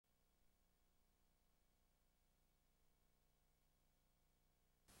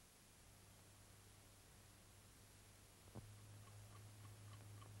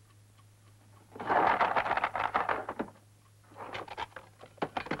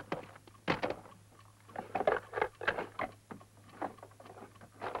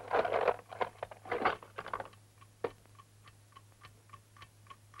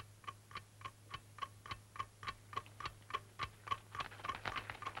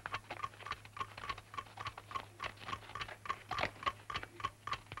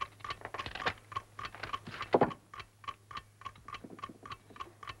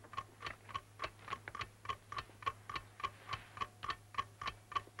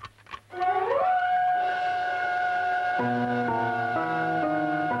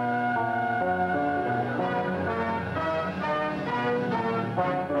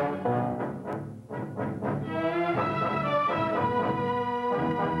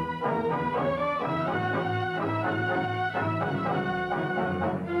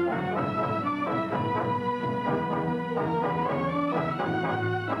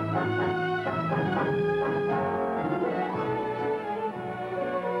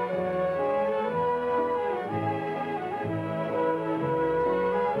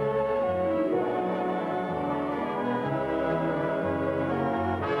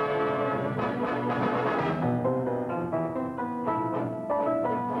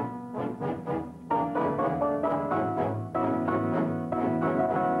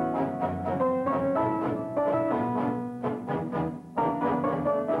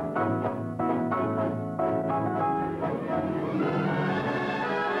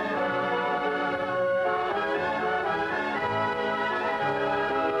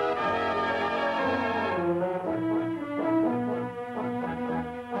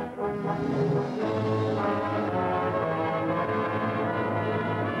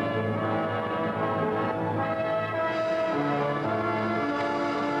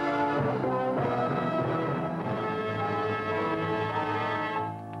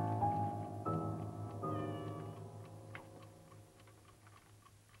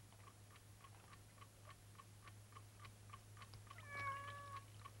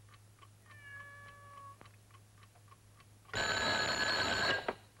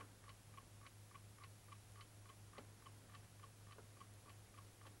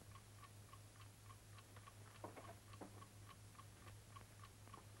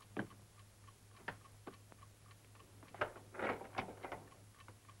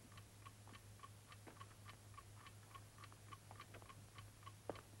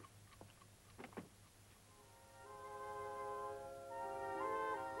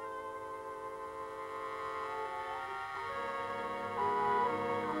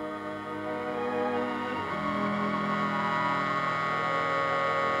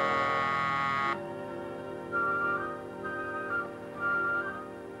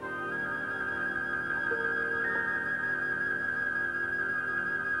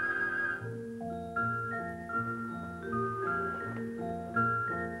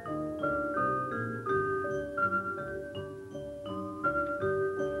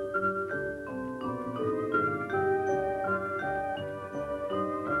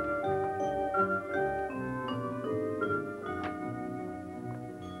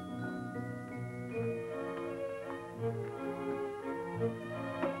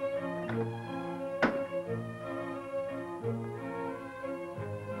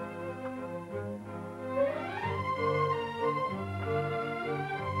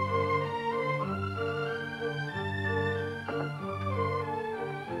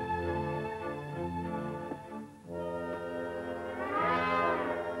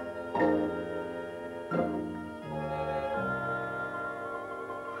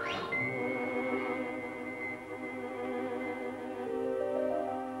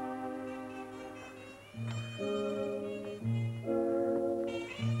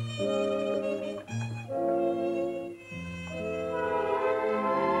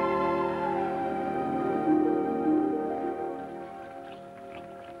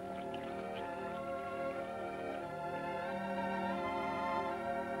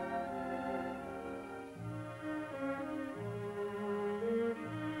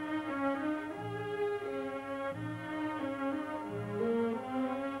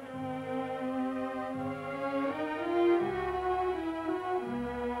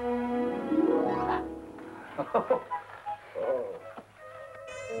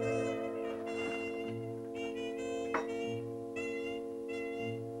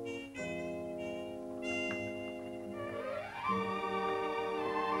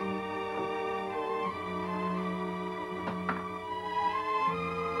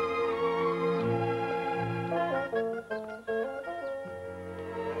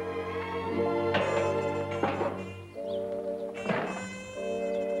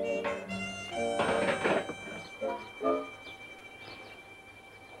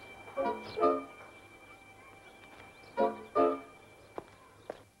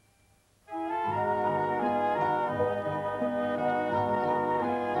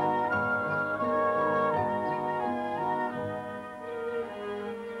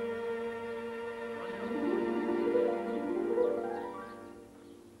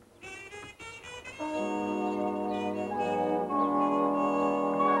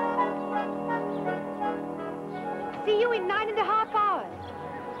See you in 9.5 hours.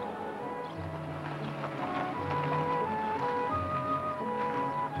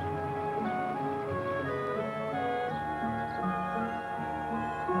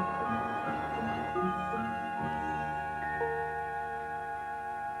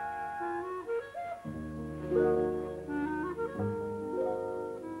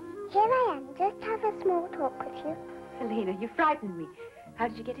 Here I am, just have a small talk with you. Selina, you frightened me. How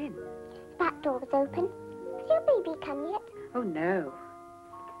did you get in? That door was open. Has your baby come yet? Oh, no.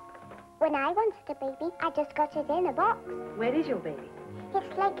 When I wanted a baby, I just got it in a box. Where is your baby?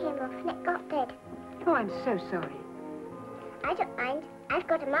 Its leg came off and it got dead. Oh, I'm so sorry. I don't mind. I've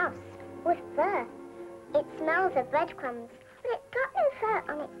got a mouse with fur. It smells of breadcrumbs, but it's got no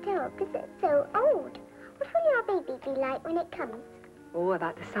fur on its tail because it's so old. What will your baby be like when it comes? Oh,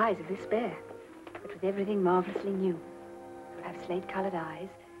 about the size of this bear, but with everything marvelously new. You'll have slate-colored eyes,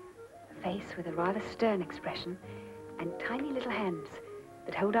 a face with a rather stern expression, and tiny little hands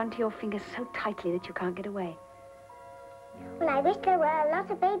that hold onto your fingers so tightly that you can't get away. Well, I wish there were a lot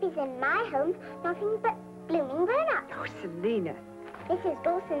of babies in my home, nothing but blooming grown-ups. Oh, Selina. Mrs.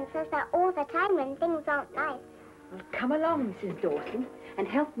 Dawson says that all the time when things aren't nice. Well, come along, Mrs. Dawson, and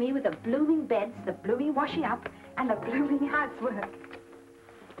help me with the blooming beds, the blooming washing up, and the blooming housework.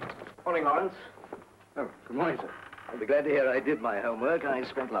 Morning, Lawrence. Oh, good morning, sir. I'll be glad to hear I did my homework. I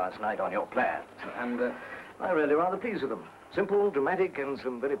spent last night on your plans, and I'm really rather pleased with them. Simple, dramatic, and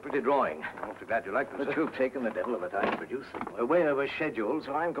some very pretty drawing. I'm awfully glad you like them, but you've taken the devil of a time to produce them. We're way over schedule,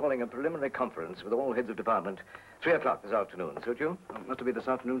 so I'm calling a preliminary conference with all heads of department. 3 o'clock this afternoon. Suit you? Not to be this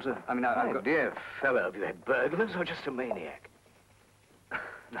afternoon, sir. I mean, I've got... Dear fellow, have you had burglars or just a maniac?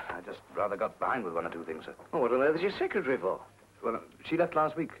 No, I just rather got behind with 1 or 2 things, sir. Oh, what on earth is your secretary for? Well, she left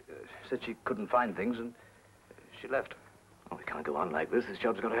last week. Said she couldn't find things, and she left. Oh, we can't go on like this. This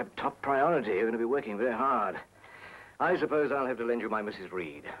job's got to have top priority. You're going to be working very hard. I suppose I'll have to lend you my Mrs.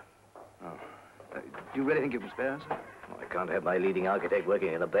 Reed. Oh. Do you really think you can spare, sir? Oh, I can't have my leading architect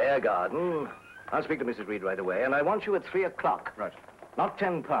working in a bear garden. I'll speak to Mrs. Reed right away, and I want you at 3 o'clock. Right. Not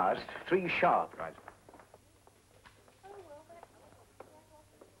 10 past, 3 sharp. Right.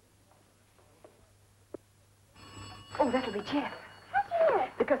 Oh, that'll be Jeff. How do you know?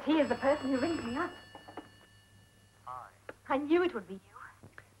 Because he is the person who rings me up. Hi. I knew it would be you.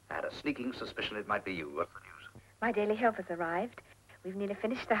 I had a sneaking suspicion it might be you. What's the news? My daily help has arrived. We've nearly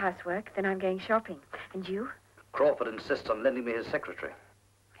finished the housework, then I'm going shopping. And you? Crawford insists on lending me his secretary.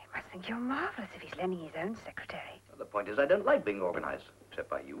 He must think you're marvelous if he's lending his own secretary. The point is, I don't like being organized, except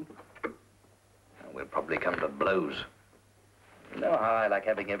by you. We'll probably come to blows. You know how I like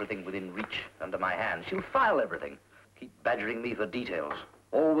having everything within reach under my hand. She'll file everything. Keep badgering me for details,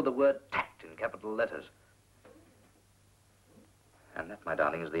 all with the word tact in capital letters. And that, my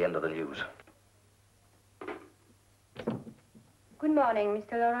darling, is the end of the news. Good morning,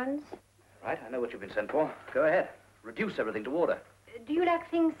 Mr. Lawrence. Right, I know what you've been sent for. Go ahead. Reduce everything to order. Do you like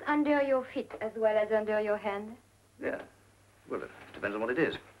things under your feet as well as under your hand? Yeah. Well, it depends on what it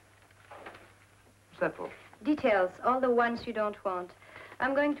is. What's that for? Details, all the ones you don't want.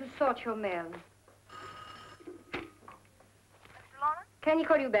 I'm going to sort your mail. Mr. Lawrence? Can he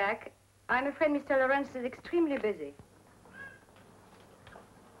call you back? I'm afraid Mr. Lawrence is extremely busy.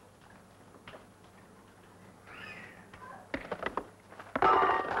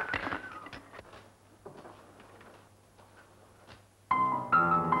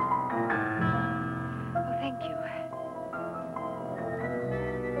 Oh, thank you.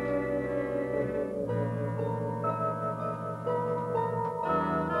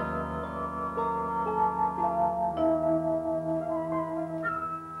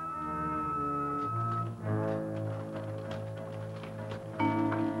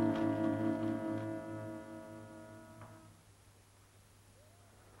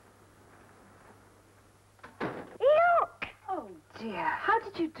 Look! Oh, dear. How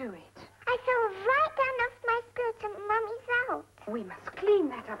did you do it? I fell right down off my skirt and Mummy's out. We must clean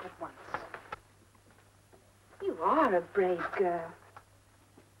that up at once. You are a brave girl.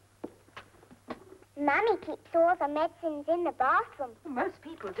 Mummy keeps all the medicines in the bathroom. Most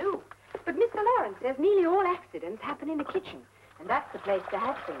people do. But Mr. Lawrence says nearly all accidents happen in the kitchen, and that's the place to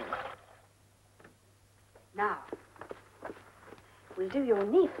have things. Now, We'll do your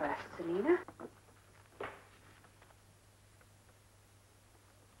knee first, Selina.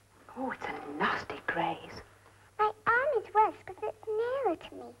 Oh, it's a nasty graze. My arm is worse because it's nearer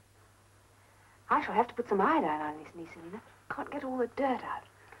to me. I shall have to put some iodine on this knee, Selina. Can't get all the dirt out.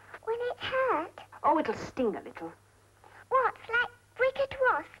 Will it hurt? Oh, it'll sting a little. What, like wicked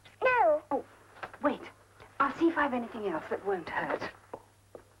wasps? No. Oh, wait. I'll see if I have anything else that won't hurt.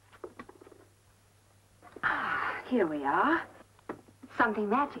 Ah, here we are. Something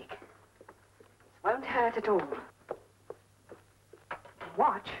magic. This won't hurt at all.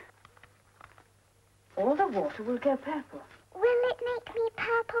 Watch. All the water will go purple. Will it make me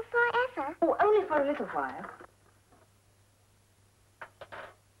purple forever? Oh, only for a little while.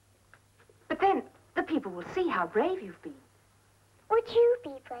 But then the people will see how brave you've been. Would you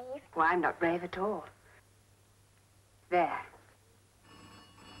be brave? Well, I'm not brave at all. There.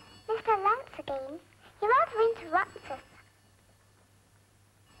 Mr. Lance again. He rather interrupts us.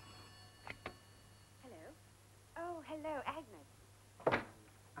 Hello. Oh, hello, Agnes.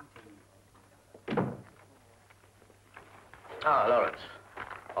 Ah, Lawrence.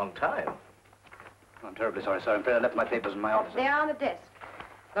 Long time. I'm terribly sorry, sir. I'm afraid I left my papers in my office. They are on the desk.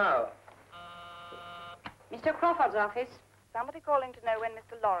 Now, Mr. Crawford's office. Somebody calling to know when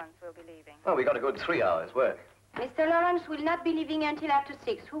Mr. Lawrence will be leaving. well, we got a good 3 hours' work. Mr. Lawrence will not be leaving until after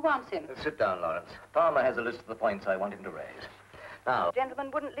 6. Who wants him? Sit down, Lawrence. Palmer has a list of the points I want him to raise. Now, The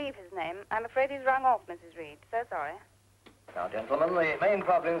gentleman wouldn't leave his name. I'm afraid he's rung off, Mrs. Reed. So sorry. gentlemen, the main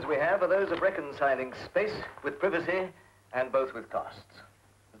problems we have are those of reconciling space with privacy and both with costs.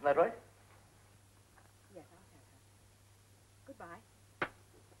 Isn't that right? Yes, I'll tell her. Goodbye.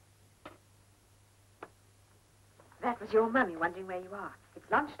 That was your mummy wondering where you are. It's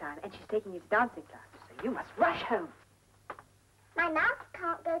lunchtime, and she's taking you to dancing class, so you must rush home. My mouse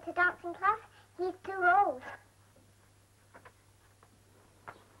can't go to dancing class. He's too old.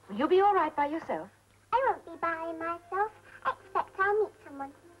 You'll be all right by yourself. I won't be by myself. I expect I'll meet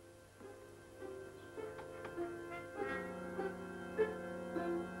someone.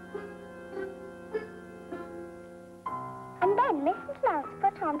 And then Mrs. Lance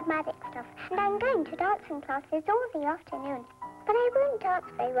put on the magic stuff, and I'm going to dancing classes all the afternoon. But I won't dance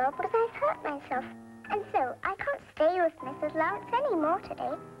very well because I've hurt myself. And so I can't stay with Mrs. Lance anymore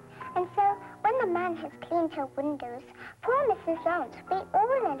today. And so when the man has cleaned her windows, poor Mrs. Lance will be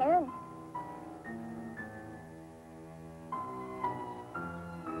all alone.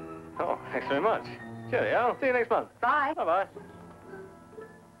 Oh, thanks very much. Cheerio. I'll see you next month. Bye. Bye-bye.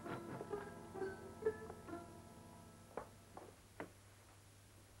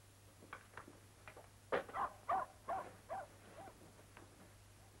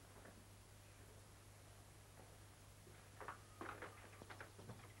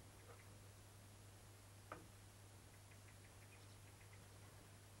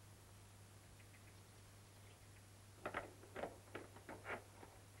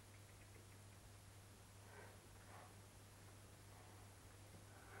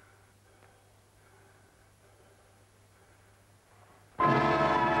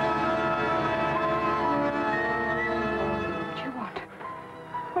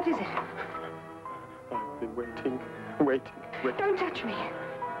 What is it? I've been waiting. Don't touch me.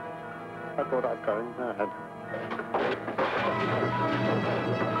 I thought I was going mad.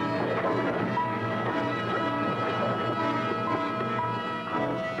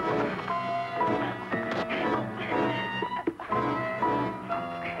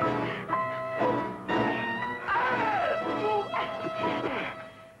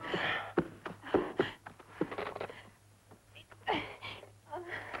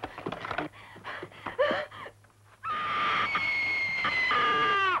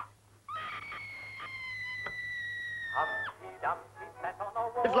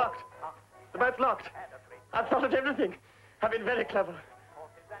 It's locked. The boat's locked. I've thought of everything. I've been very clever.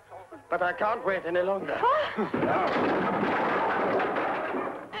 But I can't wait any longer.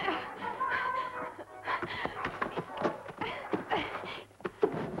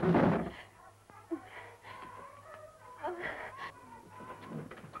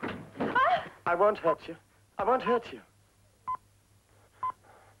 I won't hurt you. I won't hurt you.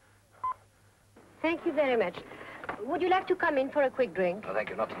 Thank you very much. Would you like to come in for a quick drink? No, thank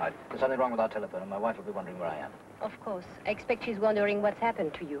you, not tonight. There's something wrong with our telephone, and my wife will be wondering where I am. Of course. I expect she's wondering what's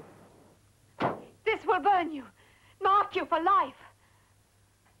happened to you. This will burn you. Mark you for life.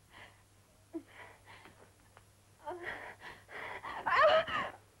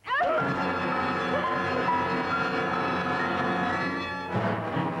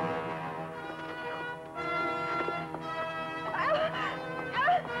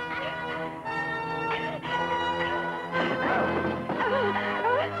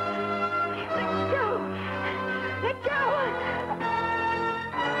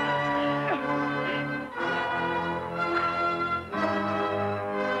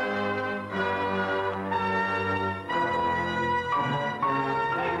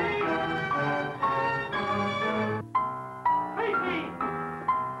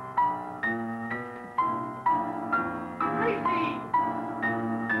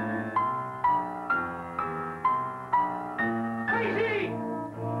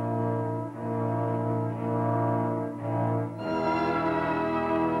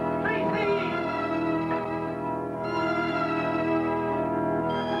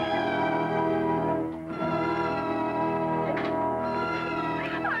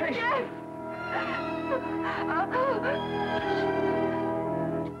 Rubbish! Yes!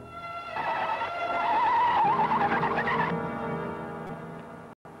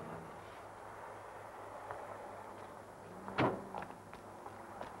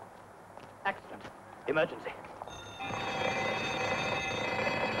 Accident. Emergency.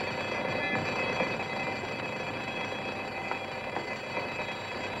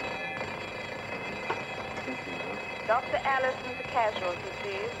 Dr. Allison to casualty,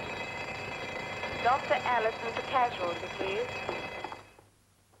 please. Dr. Allison to casualty, please.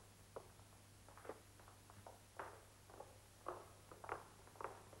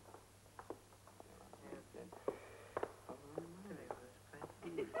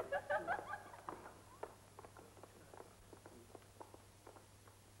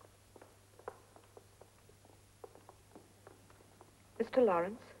 Mr.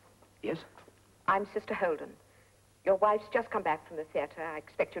 Lawrence, Yes? I'm Sister Holden. Your wife's just come back from the theater. I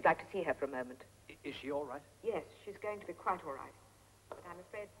expect you'd like to see her for a moment. Is she all right? Yes, she's going to be quite all right. But I'm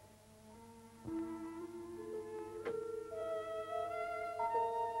afraid...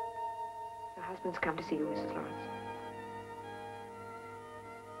 Your husband's come to see you, Mrs. Lawrence.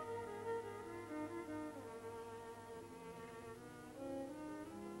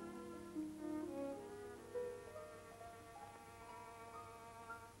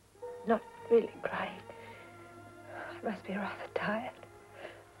 Not really crying. I must be rather tired.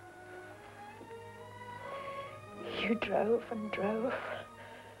 You drove and drove,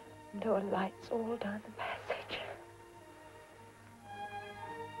 and there were lights all down the passage.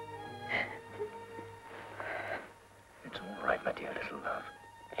 It's all right, my dear little love.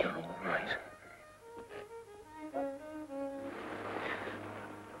 You're all right.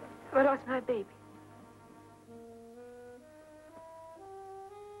 I lost my baby.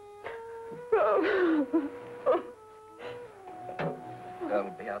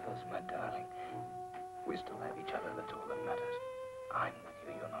 Don't be others, my darling. We still have each other, that's all that matters. I'm with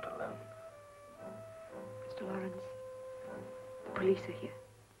you, you're not alone. Mr. Lawrence, the police are here.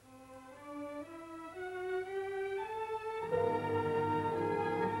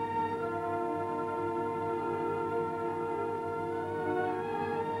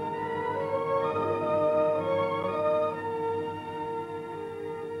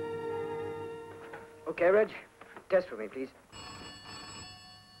 Okay, Reg. Test for me, please.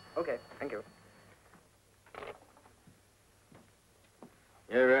 Okay, thank you.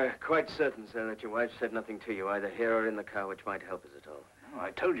 You're quite certain, sir, that your wife said nothing to you, either here or in the car, which might help us at all? Oh,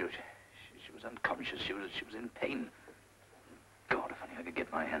 I told you. She was unconscious. She was in pain. God, if only I could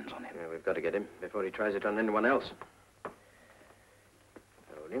get my hands on him. Yeah, we've got to get him before he tries it on anyone else.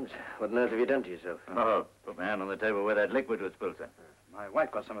 Williams, what on earth have you done to yourself? Oh, put my hand on the table where that liquid was spilled, sir. My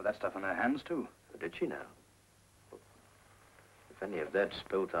wife got some of that stuff on her hands, too. Did she now? If any of that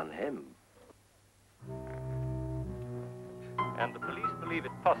spilt on him... And the police believe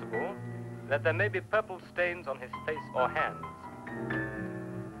it possible that there may be purple stains on his face or hands.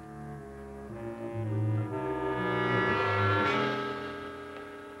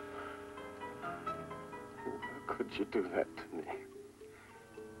 How could you do that to me?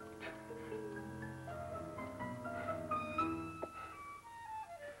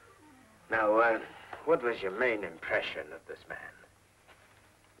 Now, what was your main impression of this man?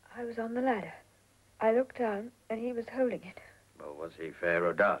 I was on the ladder. I looked down, and he was holding it. Well, was he fair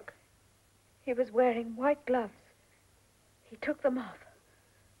or dark? He was wearing white gloves. He took them off.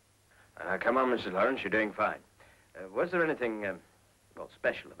 Come on, Mrs. Lawrence, you're doing fine. Was there anything, well,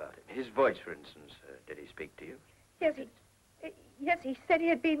 special about him? His voice, for instance, did he speak to you? Yes, he said he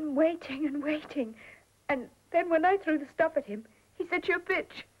had been waiting and waiting. And then when I threw the stuff at him, he said, "You're a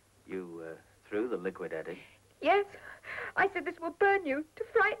bitch." You threw the liquid at him? Yes. I said this will burn you, to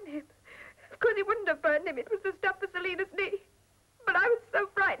frighten him. Of course, it wouldn't have burned him. It was the stuff for Selina's knee. But I was so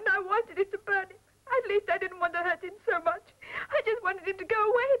frightened, I wanted it to burn him. At least I didn't want to hurt him so much. I just wanted him to go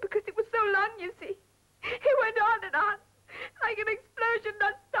away because it was so long, you see. He went on and on, like an explosion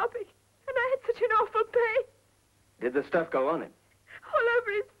not stopping. And I had such an awful pain. Did the stuff go on him? All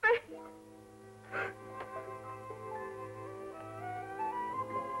over his face.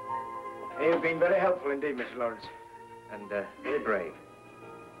 You've been very helpful indeed, Mr. Lawrence. And very brave.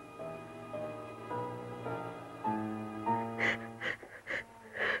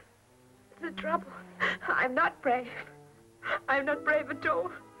 The trouble. I'm not brave. I'm not brave at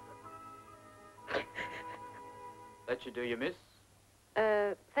all. That should do you, miss.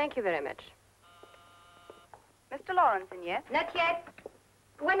 Thank you very much. Mr. Lawrence in yet? Not yet.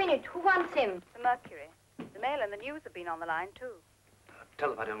 1 minute. Who wants him? The Mercury. The Mail and the News have been on the line, too. Tell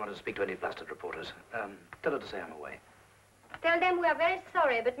them I don't want to speak to any blasted reporters. Tell her to say I'm away. Tell them we are very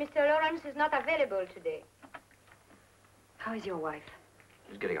sorry, but Mr. Lawrence is not available today. How is your wife?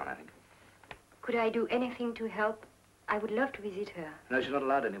 She's getting on, I think. Could I do anything to help? I would love to visit her. No, she's not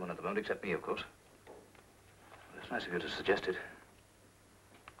allowed anyone at the moment except me, of course. Well, it's nice of you to suggest it.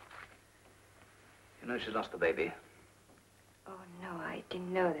 You know she's lost the baby. Oh, no, I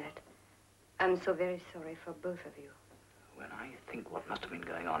didn't know that. I'm so very sorry for both of you. When I think what must have been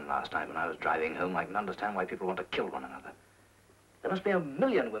going on last night when I was driving home, I can understand why people want to kill one another. There must be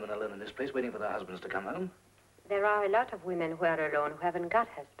 1,000,000 women alone in this place waiting for their husbands to come home. There are a lot of women who are alone who haven't got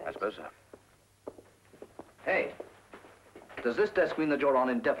husbands. I suppose so. Hey, does this desk mean that you're on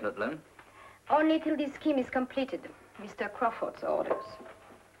indefinite loan? Only till this scheme is completed. Mr. Crawford's orders.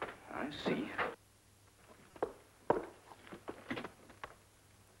 I see.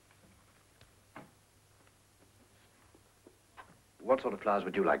 What sort of flowers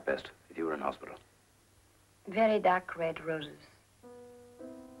would you like best if you were in hospital? Very dark red roses.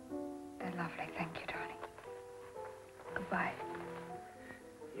 They're lovely, thank you, darling. Goodbye.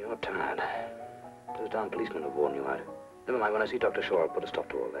 You're tired. Those darn policemen have worn you out. Never mind, when I see Dr. Shaw, I'll put a stop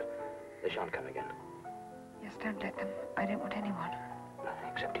to all that. They shan't come again. Yes, don't let them. I don't want anyone.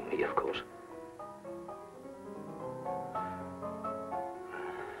 Excepting me, of course.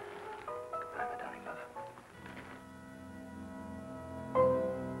 Goodbye, my darling love.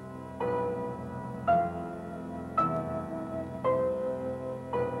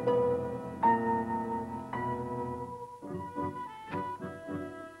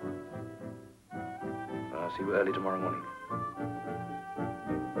 I'll see you early tomorrow morning.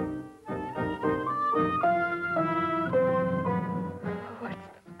 What's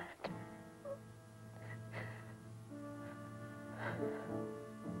the matter?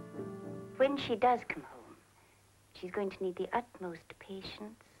 When she does come home, she's going to need the utmost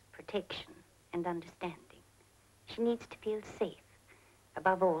patience, protection, and understanding. She needs to feel safe.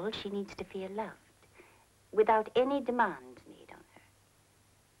 Above all, she needs to feel loved, without any demands made on her.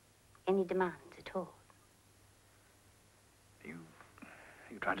 Any demands at all.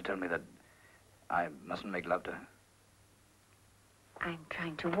 You trying to tell me that I mustn't make love to her? I'm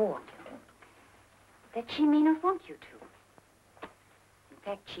trying to warn you that she may not want you to. In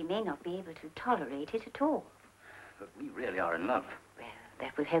fact, she may not be able to tolerate it at all. But we really are in love. Well,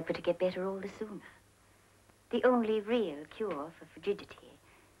 that will help her to get better all the sooner. The only real cure for frigidity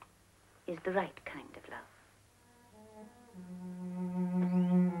is the right kind of love.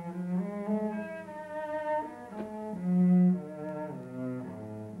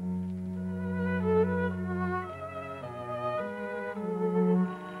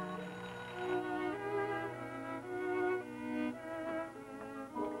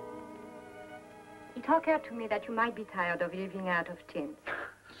 It occurred to me that you might be tired of living out of tins.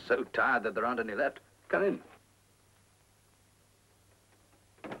 So tired that there aren't any left. Come in.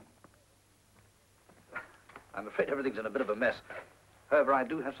 I'm afraid everything's in a bit of a mess. However, I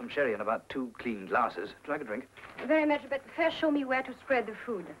do have some sherry and about 2 clean glasses. Would you like a drink? Very much, but first show me where to spread the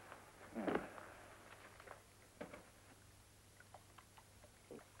food.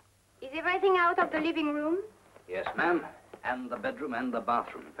 Is everything out of the living room? Yes, ma'am. And the bedroom and the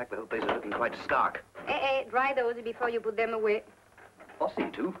bathroom. In fact, the whole place is looking quite stark. Dry those before you put them away. Or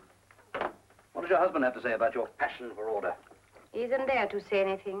seem to. What does your husband have to say about your passion for order? He isn't there to say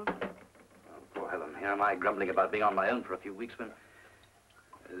anything. Oh, poor Helen. Here am I grumbling about being on my own for a few weeks when...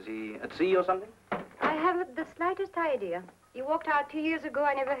 Is he at sea or something? I haven't the slightest idea. He walked out 2 years ago.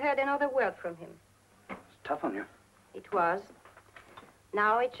 I never heard another word from him. It's tough on you. It was.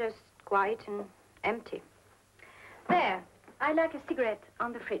 Now it's just quiet and empty. There. I like a cigarette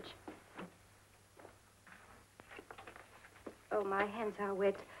on the fridge. Oh, my hands are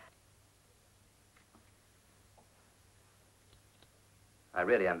wet. I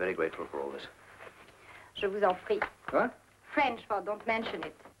really am very grateful for all this. Je vous en prie. What? French for don't mention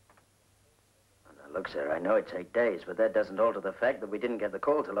it. Now, look, sir, I know it take days, but that doesn't alter the fact that we didn't get the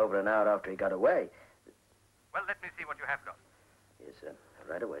call till over an hour after he got away. Well, let me see what you have got. Yes, sir.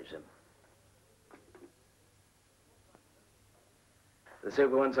 Right away, sir. The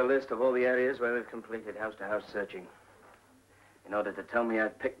super wants a list of all the areas where we've completed house-to-house searching. In order to tell me I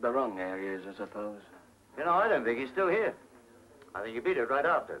picked the wrong areas, I suppose. You know, I don't think he's still here. I think you beat it right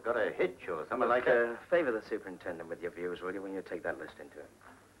after. Got a hitch or something like that. Favor the superintendent with your views, will you, when you take that list into him?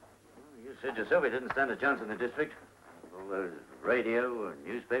 You said yourself he didn't stand a chance in the district. All those radio and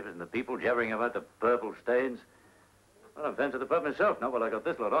newspapers and the people jabbering about the purple stains. Well, I'm fence to the pub myself, not while I got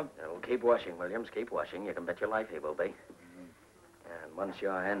this lot on. Well, keep washing, Williams, keep washing. You can bet your life he will be. And once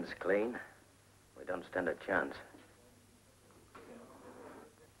your hand's clean, we don't stand a chance.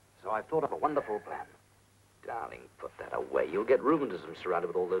 So I've thought of a wonderful plan. Darling, put that away. You'll get rheumatism surrounded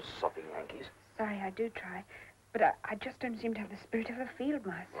with all those sopping Yankees. Sorry, I do try. But I just don't seem to have the spirit of a field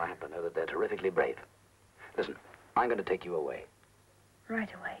mouse. Well, I happen to know that they're terrifically brave. Listen, I'm going to take you away. Right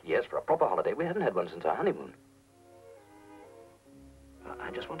away. Yes, for a proper holiday. We haven't had one since our honeymoon.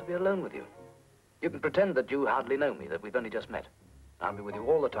 I just want to be alone with you. You can pretend that you hardly know me, that we've only just met. I'll be with you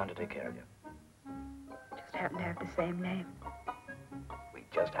all the time to take care of you. Just happen to have the same name. We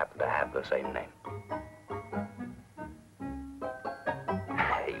just happen to have the same name.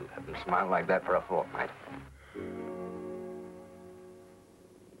 You haven't smiled like that for a fortnight.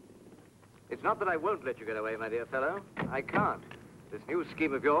 It's not that I won't let you get away, my dear fellow. I can't. This new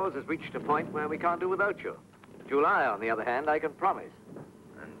scheme of yours has reached a point where we can't do without you. July, on the other hand, I can promise.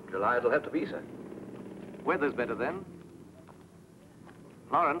 And July it'll have to be, sir. Weather's better then.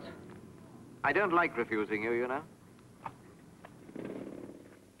 Lawrence, I don't like refusing you, you know.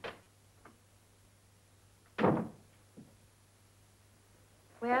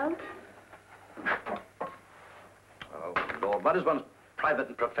 Well? Oh, Lord, what is one's private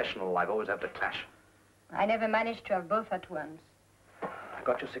and professional life always have to clash? I never managed to have both at once. I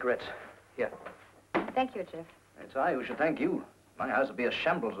got your cigarettes. Here. Thank you, Jeff. It's I who should thank you. My house would be a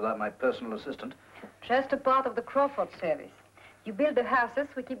shambles without my personal assistant. Just a part of the Crawford service. You build the houses,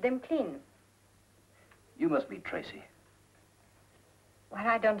 we keep them clean. You must meet Tracy. Well,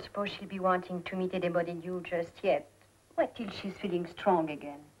 I don't suppose she'll be wanting to meet anybody new just yet. Wait till she's feeling strong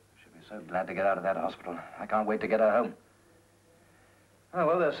again. She'll be so glad to get out of that hospital. I can't wait to get her home. Oh,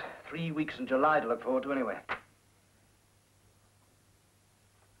 well, there's 3 weeks in July to look forward to anyway.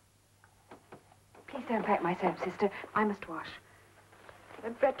 Please don't pack my soap, sister. I must wash.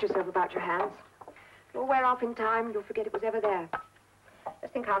 Don't fret yourself about your hands. You'll wear off in time. You'll forget it was ever there.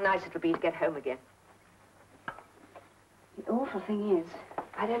 Just think how nice it'll be to get home again. The awful thing is,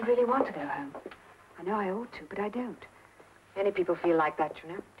 I don't really want to go home. I know I ought to, but I don't. Many people feel like that,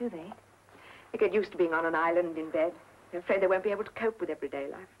 you know. Do they? They get used to being on an island in bed. They're afraid they won't be able to cope with everyday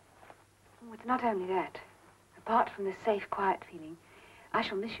life. Oh, it's not only that. Apart from the safe, quiet feeling, I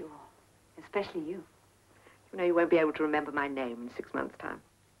shall miss you all, especially you. You know you won't be able to remember my name in 6 months' time.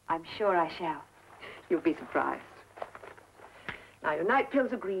 I'm sure I shall. You'll be surprised. Now, your night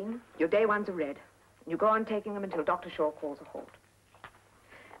pills are green, your day ones are red. And you go on taking them until Dr. Shaw calls a halt.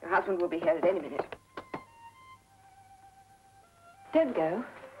 Your husband will be here at any minute. Don't go.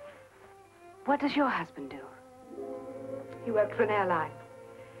 What does your husband do? He worked for an airline.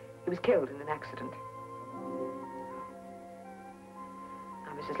 He was killed in an accident.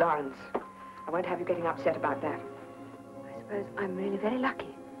 Now, Mrs. Lawrence, I won't have you getting upset about that. I suppose I'm really very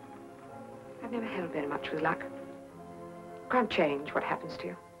lucky. I've never held very much with luck. You can't change what happens to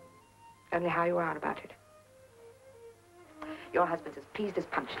you. Only how you are about it. Your husband's as pleased as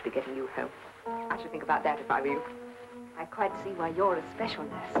Punch to be getting you home. I should think about that if I were you. I quite see why you're a special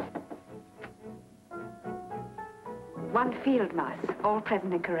nurse. One field mouse, all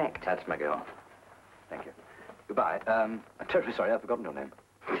present and correct. That's my girl. Thank you. Goodbye. I'm terribly sorry, I've forgotten your name.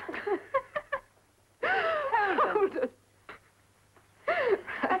 Holden.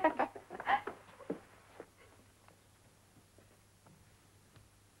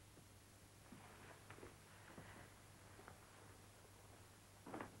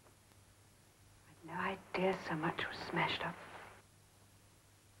 No idea so much was smashed up.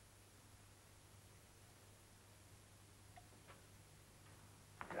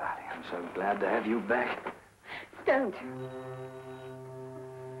 Darling, I'm so glad to have you back. Don't.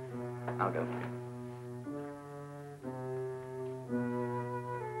 I'll go.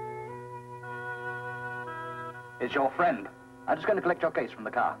 It's your friend. I'm just going to collect your case from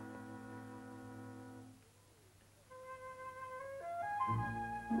the car.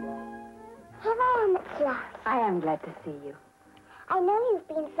 Here I am at last. I am glad to see you. I know you've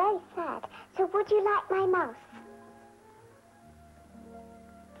been very sad, so would you like my mouse?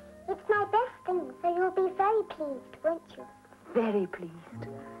 It's my best thing, so you'll be very pleased, won't you? Very pleased.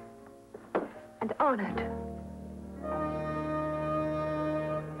 And honored.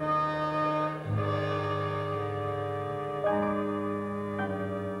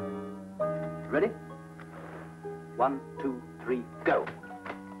 Ready? 1, 2, 3, go.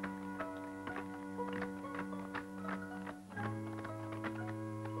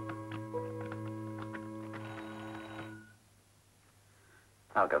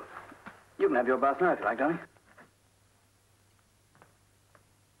 I'll go. You can have your bath now if you like, darling.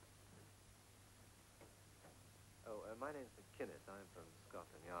 Oh, my name's McInnes. I'm from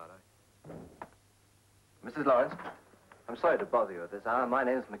Scotland Yard. Mrs. Lawrence, I'm sorry to bother you at this hour. My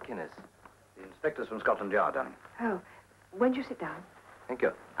name's McInnes. the inspector's from Scotland Yard, darling. Oh, won't you sit down? Thank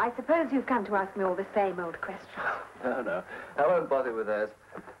you. I suppose you've come to ask me all the same old questions. No, no. I won't bother with those.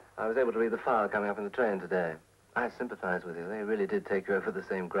 I was able to read the file coming up in the train today. I sympathize with you. They really did take you over the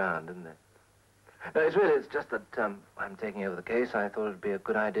same ground, didn't they? No, it's just that I'm taking over the case. I thought it'd be a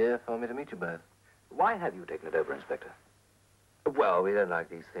good idea for me to meet you both. Why have you taken it over, Inspector? Well, we don't like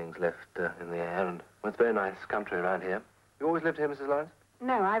these things left in the air, and well, it's very nice country around here. You always lived here, Mrs. Lawrence?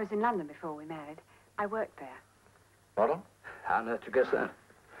 No, I was in London before we married. I worked there. Model? How on earth did you guess that?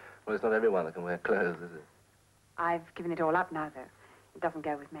 Well, it's not everyone that can wear clothes, is it? I've given it all up now, though. It doesn't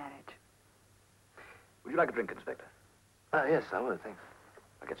go with marriage. Would you like a drink, Inspector? Yes, I would, thanks.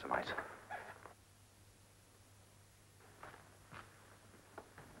 I'll get some ice.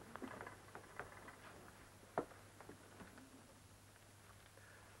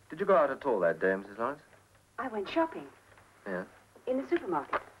 Did you go out at all that day, Mrs. Lawrence? I went shopping. Yeah. In the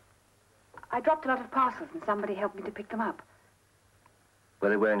supermarket. I dropped a lot of parcels and somebody helped me to pick them up. Were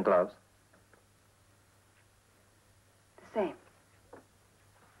they wearing gloves? The same.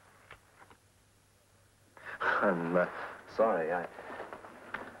 I'm sorry. I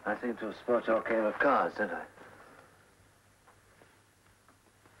seem to have spoilt your game of cards, didn't I?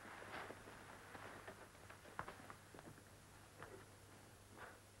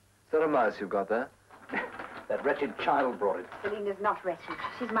 Is that a mouse you've got there? That wretched child brought it. Selina's not wretched.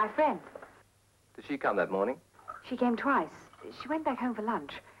 She's my friend. Did she come that morning? She came twice. She went back home for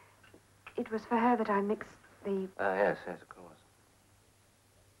lunch. It was for her that I mixed the... Yes, of course.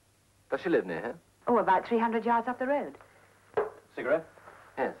 Does she live near here? Oh, about 300 yards up the road. Cigarette?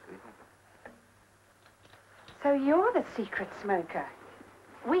 Yes. So you're the secret smoker.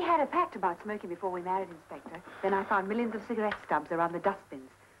 We had a pact about smoking before we married, Inspector. Then I found millions of cigarette stubs around the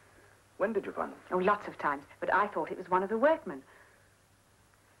dustbins. When did you find them? Oh, lots of times. But I thought it was one of the workmen.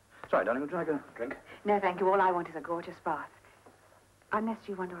 Sorry, darling, would you like a drink? No, thank you. All I want is a gorgeous bath. Unless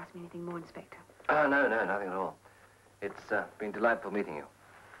you want to ask me anything more, Inspector. Oh, no, nothing at all. It's been delightful meeting you.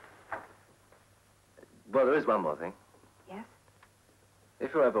 Well, there is one more thing. Yes?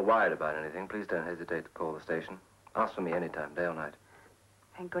 If you're ever worried about anything, please don't hesitate to call the station. Ask for me anytime, day or night.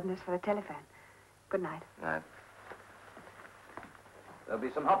 Thank goodness for the telephone. Good night. Night. There'll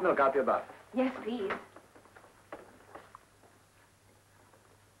be some hot milk out for your bath. Yes, please.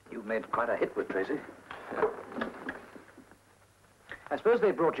 You've made quite a hit with Tracy. Yeah. I suppose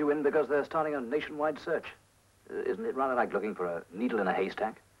they brought you in because they're starting a nationwide search. Isn't it rather like looking for a needle in a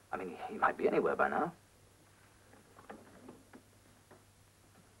haystack? I mean, he might be anywhere by now.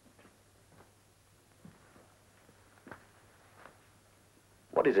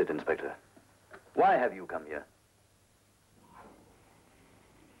 What is it, Inspector? Why have you come here?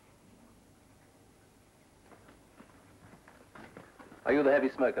 Are you the heavy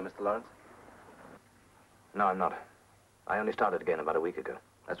smoker, Mr. Lawrence? No, I'm not. I only started again about a week ago.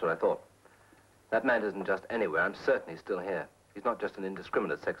 That's what I thought. That man isn't just anywhere. I'm certain he's still here. He's not just an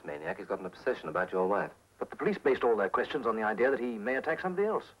indiscriminate sex maniac. He's got an obsession about your wife. But the police based all their questions on the idea that he may attack somebody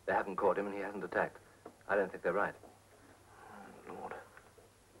else. They haven't caught him and he hasn't attacked. I don't think they're right. Oh, Lord.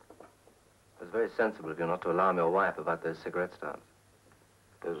 It was very sensible of you not to alarm your wife about those cigarette stubs.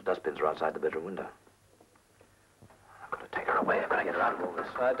 Those dustbins are outside the bedroom window. I've got to take her away. I've got to get her out of all this.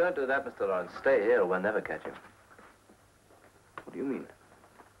 Don't do that, Mr. Lawrence. Stay here or we'll never catch you. What do you mean?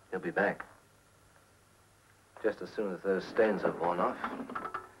 He'll be back. Just as soon as those stains are worn off,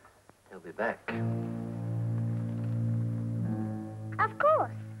 he'll be back. Of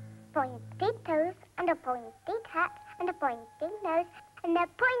course. Pointed toes, and a pointed hat, and a pointed nose, and a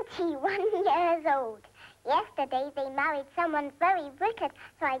pointy 1 year old. Yesterday they married someone very wicked,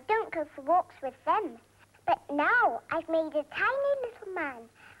 so I don't go for walks with them. But now I've made a tiny little man,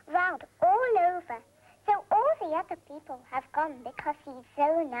 round all over. So all the other people have gone because he's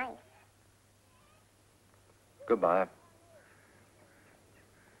so nice. Goodbye.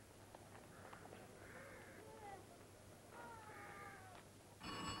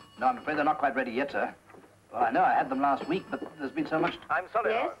 No, I'm afraid they're not quite ready yet, sir. Well, I know I had them last week, but there's been so much... I'm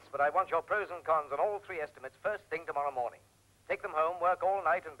sorry, Yes? Lawrence, but I want your pros and cons on all three estimates first thing tomorrow morning. Take them home, work all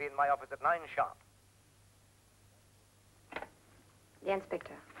night, and be in my office at 9 sharp. The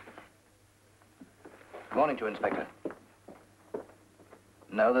Inspector. Morning to you, Inspector.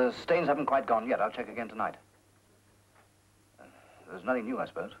 No, the stains haven't quite gone yet. I'll check again tonight. There's nothing new, I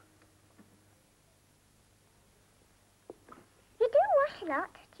suppose. You do wash a lot.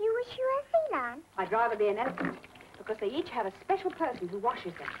 Do you wish you were a sea lion? I'd rather be an elephant, because they each have a special person who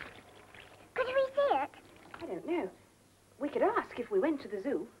washes them. Could we see it? I don't know. We could ask if we went to the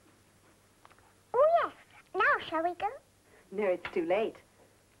zoo. Oh, yes. Now, shall we go? No, it's too late.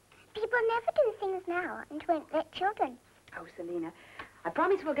 People never do things now and won't let children. Oh, Selina, I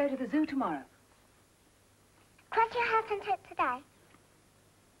promise we'll go to the zoo tomorrow. Cross your house and hope today.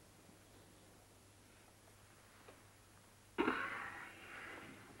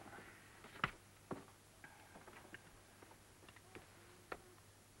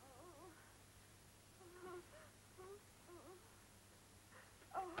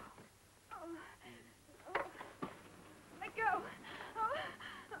 Let go.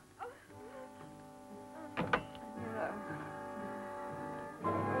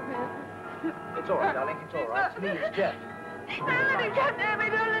 It's all right, darling. It's all right. It's me, it's Jeff. Don't let him come near me.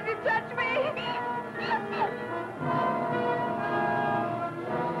 Don't let him touch me.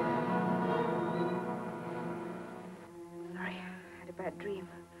 Sorry, I had a bad dream.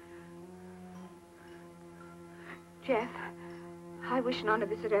 Jeff, I wish none of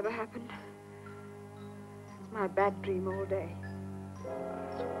this had ever happened. It's my bad dream all day.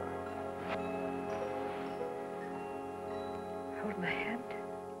 Hold my hand.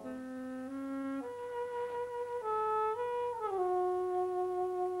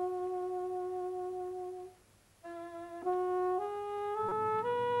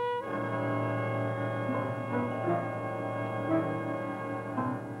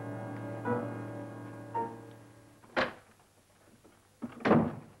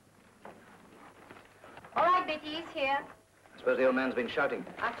 He's here. I suppose the old man's been shouting.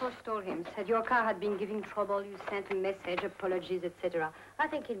 I forestalled him. Said your car had been giving trouble. You sent a message, apologies, etc. I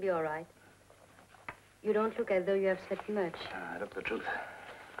think he'll be all right. You don't look as though you have slept much. Ah, look, the truth.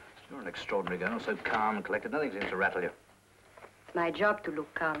 You're an extraordinary girl, so calm and collected. Nothing seems to rattle you. It's my job to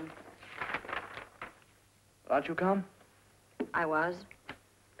look calm. Aren't you calm? I was,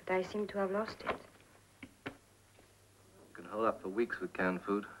 but I seem to have lost it. You can hold up for weeks with canned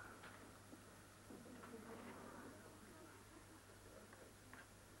food.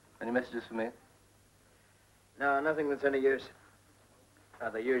 Any messages for me? No, nothing that's any use.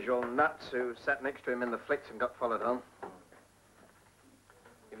 The usual nuts who sat next to him in the flicks and got followed home.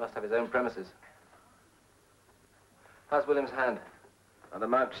 He must have his own premises. How's William's hand? The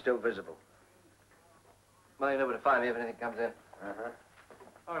mark's still visible. Well, you know where to find me if anything comes in. Uh-huh.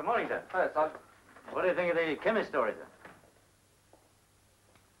 Oh, good morning, sir. Hi, Sergeant. What do you think of the chemist story, sir?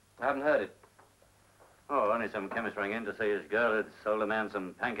 I haven't heard it. Oh, only some chemist rang in to say his girl had sold a man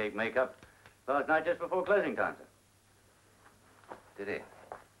some pancake makeup last night just before closing time, sir. Did he?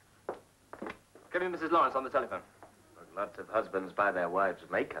 Give me Mrs. Lawrence on the telephone. Look, lots of husbands buy their wives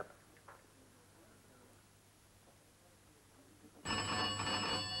makeup. There's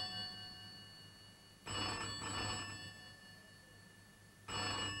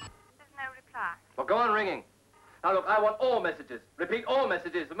no reply. Well, go on ringing. Now, look, I want all messages. Repeat all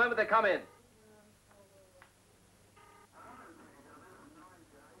messages the moment they come in.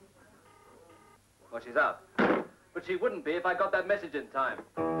 Well, she's out. But she wouldn't be if I got that message in time.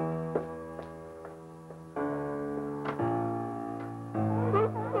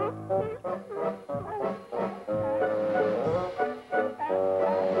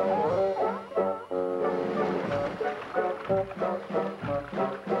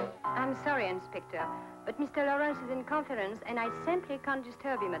 I'm sorry, Inspector, but Mr. Lawrence is in conference and I simply can't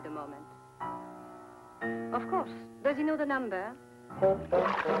disturb him at the moment. Of course. Does he know the number?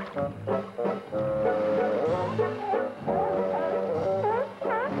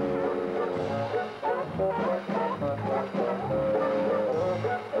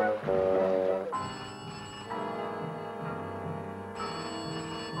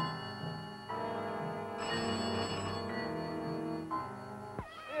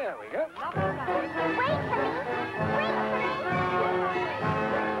 There we go. Wait for me.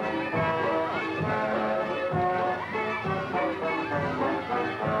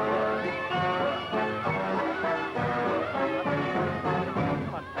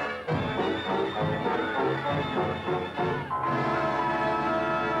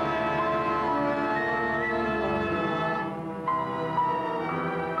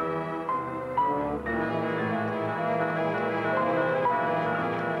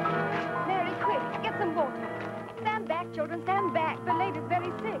 Mary, quick, get some water. Stand back, children, stand back. The lady's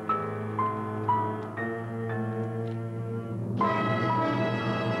very sick.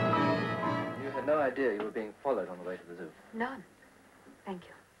 You had no idea you were being followed on the way to the zoo? None. Thank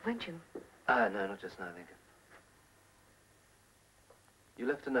you. Weren't you? Ah, no, not just now, thank you. You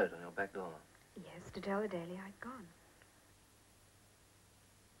left a note on your back door. Yes, to tell the Daily I'd gone.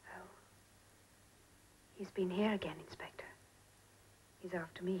 Oh. He's been here again, Inspector. He's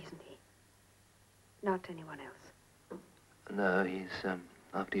after me, isn't he? Not anyone else. No, he's,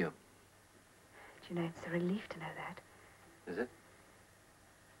 after you. Do you know, it's a relief to know that. Is it?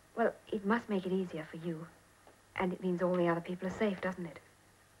 Well, it must make it easier for you. And it means all the other people are safe, doesn't it?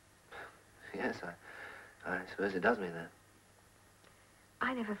 Yes, I suppose it does mean that.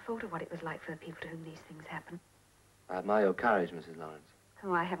 I never thought of what it was like for the people to whom these things happen. I admire your courage, Mrs. Lawrence.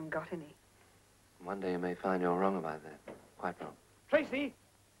 Oh, I haven't got any. One day you may find you're wrong about that. Quite wrong. Tracy!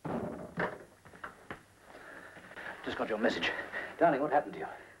 Just got your message. Darling, what happened to you?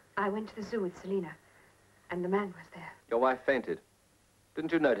 I went to the zoo with Selina, and the man was there. Your wife fainted.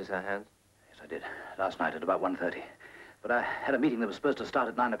 Didn't you notice her hands? Yes, I did. Last night at about 1:30. But I had a meeting that was supposed to start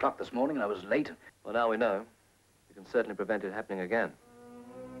at 9 o'clock this morning, and I was late. Well, now we know. We can certainly prevent it happening again.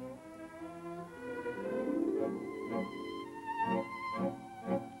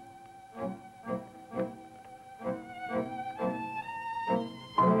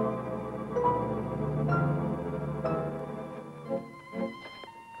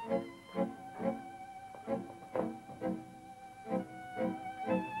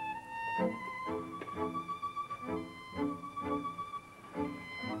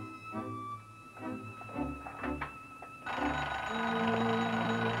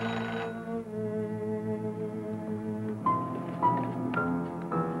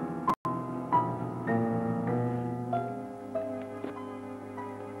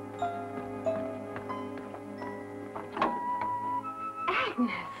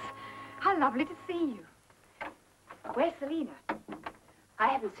 How lovely to see you. Where's Selina? I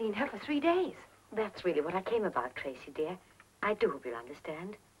haven't seen her for 3 days. That's really what I came about, Tracy, dear. I do hope you'll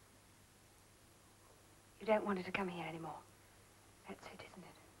understand. You don't want her to come here anymore. That's it, isn't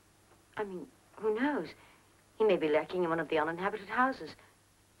it? I mean, who knows? He may be lurking in one of the uninhabited houses,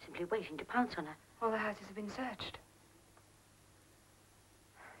 simply waiting to pounce on her. All the houses have been searched.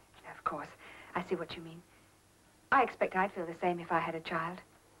 Of course, I see what you mean. I expect I'd feel the same if I had a child.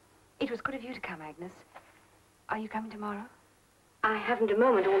 It was good of you to come, Agnes. Are you coming tomorrow? I haven't a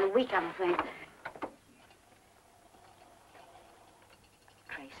moment all the week, I'm afraid.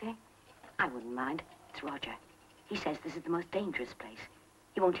 Tracy, I wouldn't mind. It's Roger. He says this is the most dangerous place.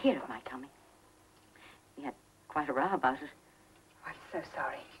 He won't hear of my coming. We had quite a row about it. I'm so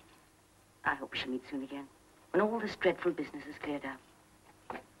sorry. I hope we shall meet soon again, when all this dreadful business is cleared up.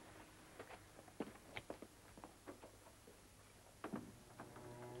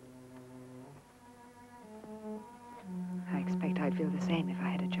 I expect I'd feel the same if I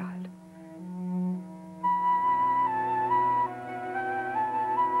had a child.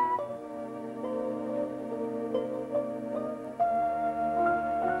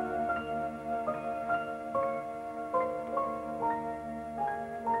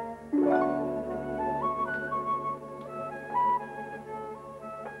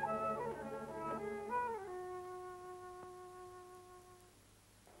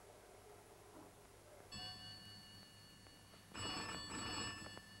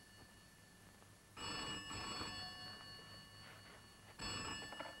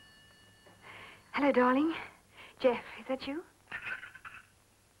 Hello, darling. Jeff, is that you?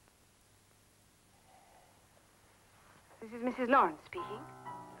 This is Mrs. Lawrence speaking.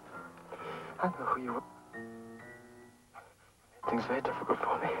 I know who you are. Things very difficult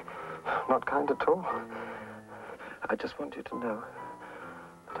for me. Not kind at all. I just want you to know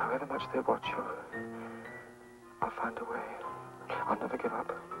that however much they watch you, I'll find a way. I'll never give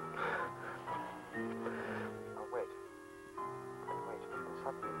up. I'll wait. And wait. And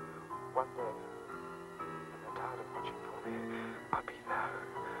suddenly, one day, when you're tired of watching for me, I'll be there.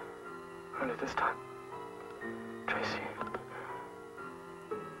 Only this time, Tracy,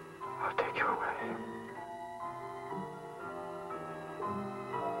 I'll take you away.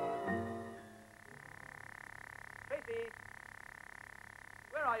 Tracy!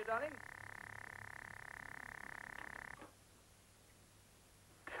 Where are you, darling?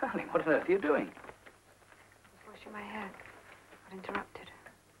 Darling, what on earth are you doing? I was washing my hair. Got interrupted.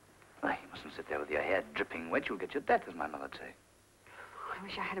 Why, you mustn't sit there with your hair dripping wet. You'll get your death, as my mother'd say. I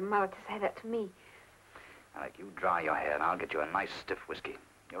wish I had a mother to say that to me. Alec, you dry your hair and I'll get you a nice stiff whiskey.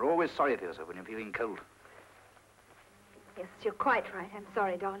 You're always sorry for yourself when you're feeling cold. Yes, you're quite right. I'm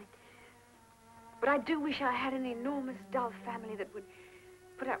sorry, darling. But I do wish I had an enormous, dull family that would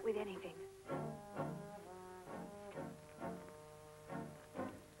put up with anything.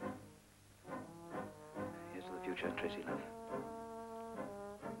 Here's to the future, Tracy, love.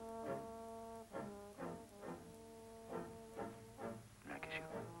 May I kiss you?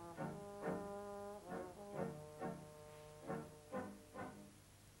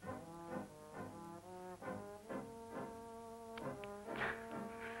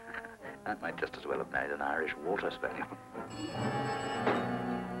 I might just as well have married an Irish water spaniel.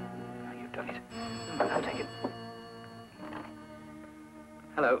 Oh, you've done it. I'll take it.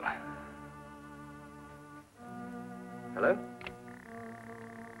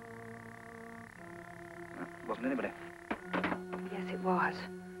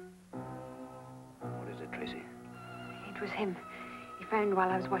 Tracy? It was him. He phoned while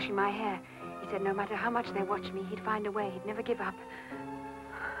I was washing my hair. He said no matter how much they watched me, he'd find a way. He'd never give up.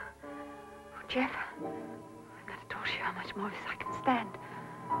 Oh, Jeff, I've got to talk to you how much more of this I can stand.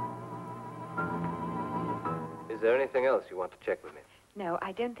 Is there anything else you want to check with me? No,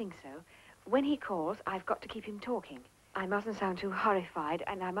 I don't think so. When he calls, I've got to keep him talking. I mustn't sound too horrified,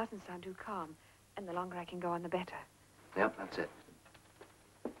 and I mustn't sound too calm. And the longer I can go on, the better. Yep, that's it.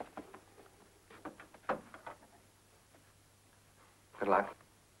 Good luck.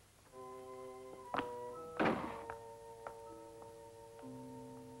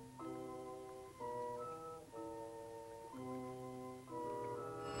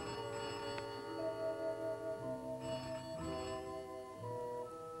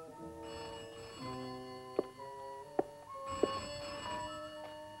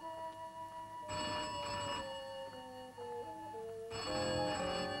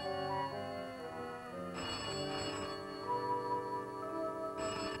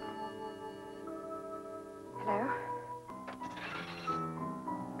 Hello?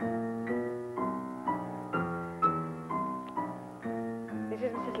 This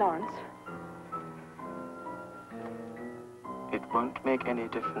is Mrs. Lawrence. It won't make any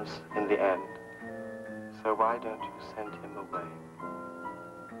difference in the end. So why don't you send him away?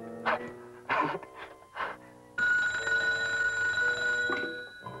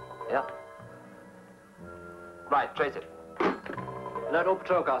 Yeah? Right, trace it. Alert all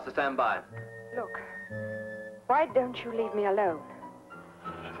patrol cars to stand by. Look, why don't you leave me alone?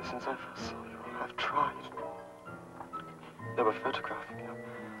 Ever since I first saw you, I've tried. They were photographing you.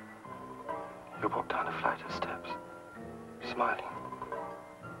 You walked down a flight of steps, smiling,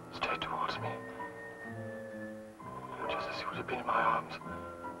 straight towards me. And just as you would have been in my arms,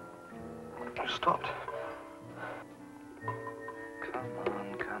 you stopped. Come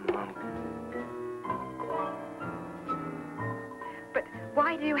on. But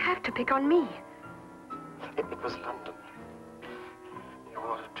why do you have to pick on me? It was London. You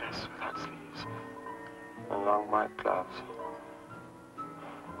wore a dress without sleeves and long white gloves.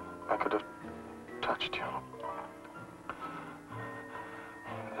 I could have touched you.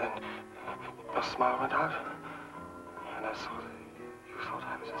 Then your smile went out, and I saw that you thought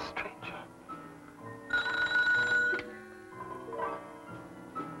I was a stranger.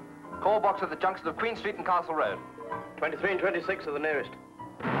 Call box at the junction of Queen Street and Castle Road. 23 and 26 are the nearest.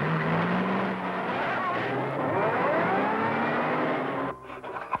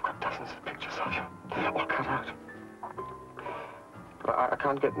 I've got dozens of pictures of you, all cut out. But I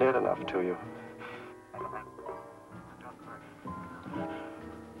can't get near enough to you.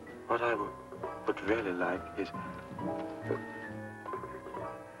 What I would really like is...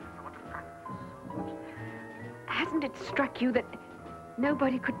 Hasn't it struck you that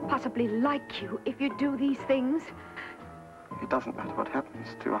nobody could possibly like you if you do these things? It doesn't matter what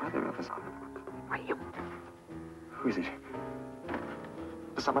happens to either of us. Why, you... Who is it?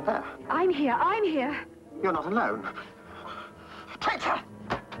 There's someone there. I'm here. You're not alone. Traitor!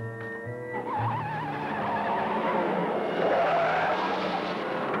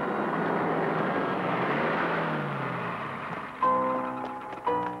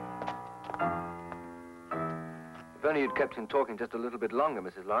 If only you'd kept him talking just a little bit longer,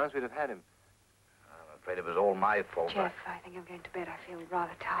 Mrs. Lawrence, we'd have had him. I'm afraid it was all my fault. Jeff, I think I'm going to bed. I feel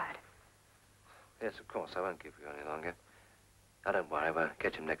rather tired. Yes, of course. I won't keep you any longer. Now, don't worry. We'll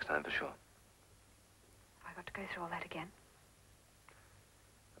catch him next time for sure. Have I got to go through all that again?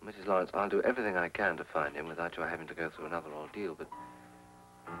 Mrs. Lawrence, I'll do everything I can to find him without you having to go through another ordeal, but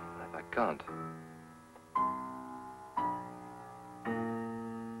if I can't...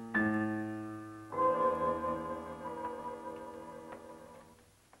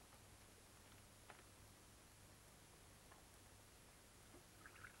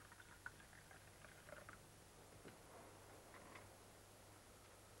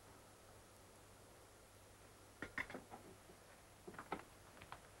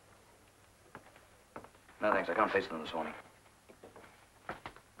 No, thanks. I can't face them this morning.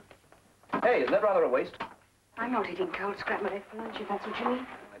 Hey, isn't that rather a waste? I'm not eating cold scrambled egg for lunch, if that's what you mean.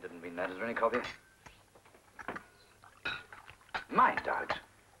 I didn't mean that. Is there any coffee? Mind out.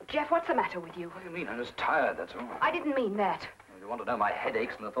 Jeff, what's the matter with you? What do you mean? I'm just tired, that's all. I didn't mean that. If you want to know, my head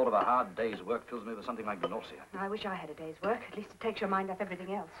aches, and the thought of a hard day's work fills me with something like nausea. I wish I had a day's work. At least it takes your mind off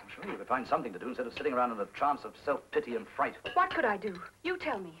everything else. I'm sure you could find something to do instead of sitting around in a trance of self-pity and fright. What could I do? You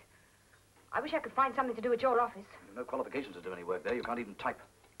tell me. I wish I could find something to do at your office. You've no qualifications to do any work there. You can't even type.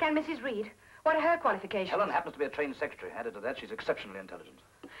 Can Mrs. Reed? What are her qualifications? Helen happens to be a trained secretary. Added to that, she's exceptionally intelligent.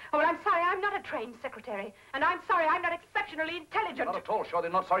 Oh, well, I'm sorry. I'm not a trained secretary. And I'm sorry I'm not exceptionally intelligent. Not at all. Sure, they're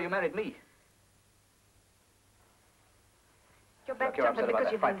not sorry you married me. You're back You're jumping upset about because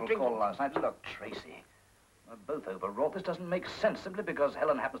that you've been frightful drinking. call last night. Look, Tracy, we're both overwrought. This doesn't make sense. Simply because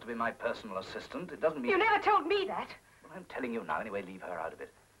Helen happens to be my personal assistant, it doesn't mean... You never told me that. Well, I'm telling you now. Anyway, leave her out of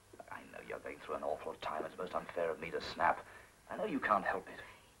it. I know you're going through an awful time. It's most unfair of me to snap. I know you can't help it.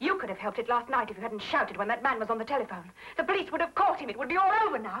 You could have helped it last night if you hadn't shouted when that man was on the telephone. The police would have caught him. It would be all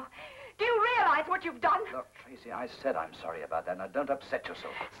over now. Do you realize what you've done? Look, Tracy, I said I'm sorry about that. Now, don't upset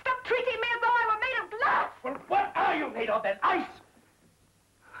yourself. Stop treating me as though I were made of glass! Well, what are you made of then? Ice!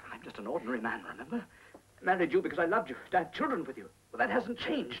 I'm just an ordinary man, remember? I married you because I loved you, to have children with you. Well, that hasn't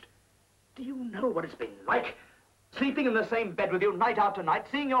changed. Do you know what it's been like? Sleeping in the same bed with you night after night,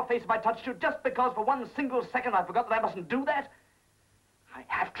 seeing your face if I touched you just because for one single second I forgot that I mustn't do that? I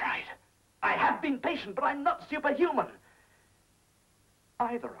have tried. I have been patient, but I'm not superhuman.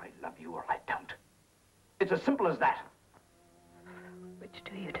 Either I love you or I don't. It's as simple as that. Which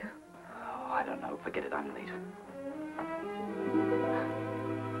do you do? Oh, I don't know. Forget it. I'm late.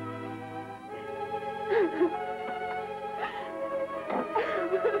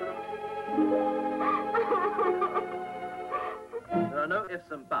 There are no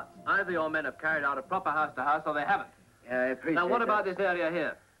ifs and buts. Either your men have carried out a proper house-to-house or they haven't. Yeah, I appreciate Now, what that. about this area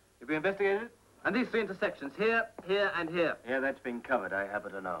here? Have you investigated it? And these three intersections, here, here, and here. Yeah, that's been covered. I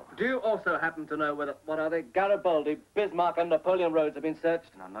happen to know. Do you also happen to know whether, what are they, Garibaldi, Bismarck, and Napoleon roads have been searched?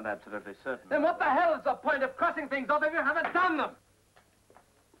 No, I'm not absolutely certain. Then what the hell is the point of crossing things off if you haven't done them?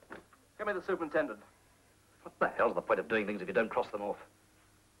 Give me the superintendent. What the hell's the point of doing things if you don't cross them off?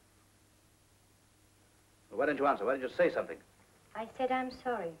 Well, why don't you answer? Why don't you say something? I said I'm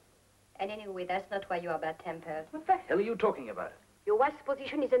sorry. And anyway, that's not why you are bad-tempered. What the hell are you talking about? Your wife's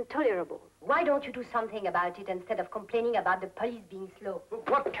position is intolerable. Why don't you do something about it instead of complaining about the police being slow? Well,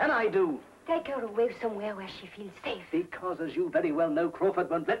 what can I do? Take her away somewhere where she feels safe. Because, as you very well know, Crawford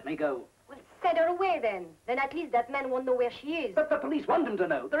won't let me go. Well, send her away then. Then at least that man won't know where she is. But the police want him to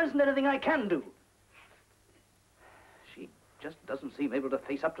know. There isn't anything I can do. She just doesn't seem able to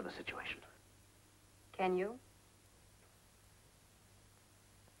face up to the situation. Can you?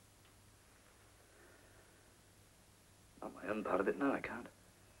 On my own part of it, no, I can't.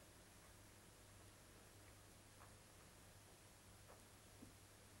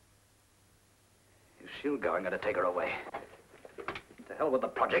 If she'll go, I'm going to take her away. To hell with the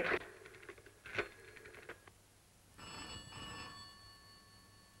project.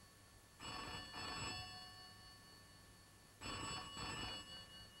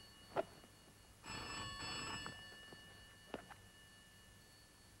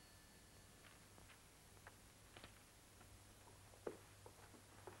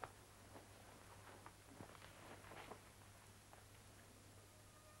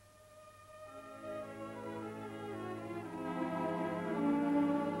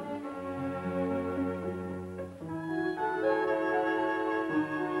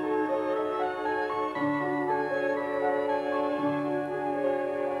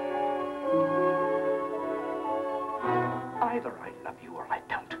 Either I love you or I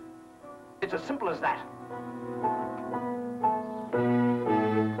don't. It's as simple as that.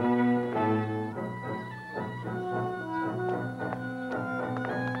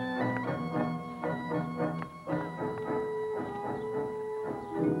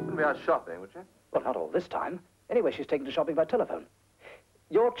 Wouldn't be out shopping, would you? Well, not all this time. Anyway, she's taken to shopping by telephone.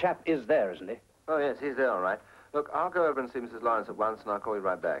 Your chap is there, isn't he? Oh, yes, he's there, all right. Look, I'll go over and see Mrs. Lawrence at once, and I'll call you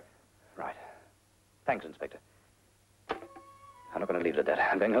right back. Right. Thanks, Inspector. I'm not going to leave it at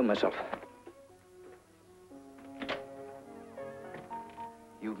that. I'm going home myself.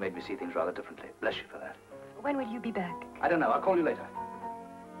 You've made me see things rather differently. Bless you for that. When will you be back? I don't know. I'll call you later.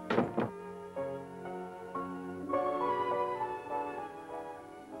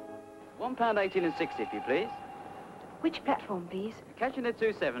 £1.18 and 60, if you please. Which platform, please? Catching the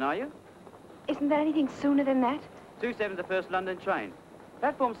 2-7, are you? Isn't there anything sooner than that? 2-7's the first London train.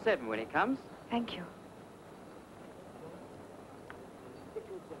 Platform 7 when it comes. Thank you.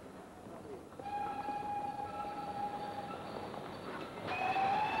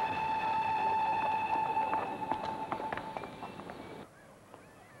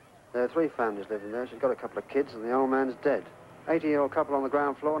 There are 3 families living there. She's got a couple of kids and the old man's dead. 80-year-old couple on the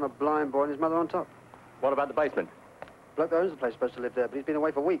ground floor and a blind boy and his mother on top. What about the basement? Bloke that owns the place is supposed to live there, but he's been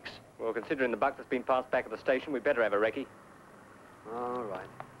away for weeks. Well, considering the buck that's been passed back at the station, we'd better have a recce. All right.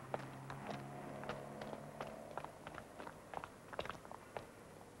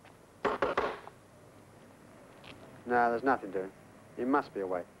 No, there's nothing doing. He must be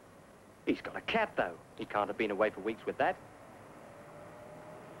away. He's got a cat, though. He can't have been away for weeks with that.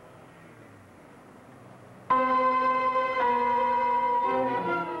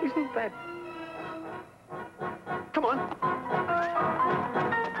 Isn't that... Come on.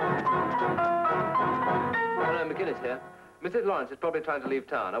 McGinnis here. Mrs. Lawrence is probably trying to leave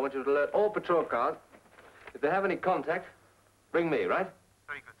town. I want you to alert all patrol cars. If they have any contact, ring me, right?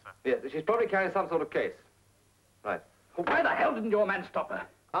 Very good, sir. Yes, she's probably carrying some sort of case. Right. Why the hell didn't your man stop her?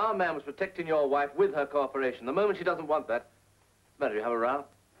 Our man was protecting your wife with her cooperation. The moment she doesn't want that... What's the matter, you have a row?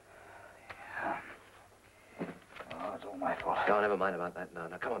 Yeah. Oh, it's all my fault. Oh, never mind about that now.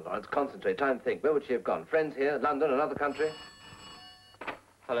 Now, come on, Lawrence, concentrate. Try and think. Where would she have gone? Friends here, London, another country?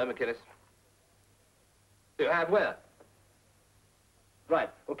 Hello, McGinnis. You have where? Right.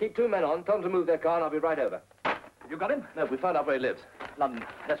 We'll keep 2 men on. Tell them to move their car, and I'll be right over. You got him? No, we found out where he lives. London.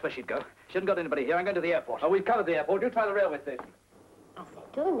 That's where she'd go. She hasn't got anybody here. I'm going to the airport. Oh, we've covered the airport. You try the railway station. I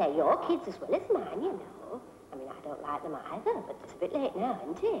said to him, they're your kids as well as mine, you know. I mean, I don't like them either, but it's a bit late now,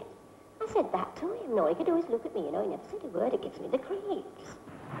 isn't it? I said that to him. No, he could always look at me, you know. He never said a word. It gives me the creeps.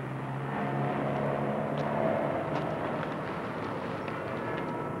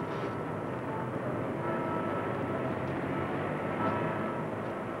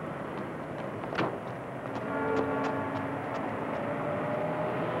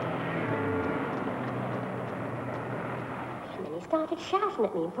 Started shouting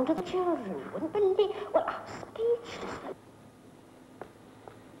at me in front of the children. You wouldn't believe... Well, I was speechless.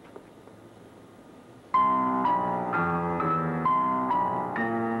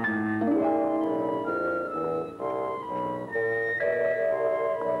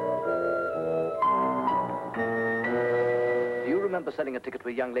 Do you remember selling a ticket to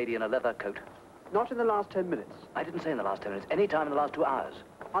a young lady in a leather coat? Not in the last 10 minutes. I didn't say in the last 10 minutes. Any time in the last 2 hours.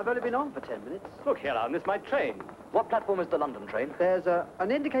 I've only been on for 10 minutes. Look here, Alan, this is my train. What platform is the London train? There's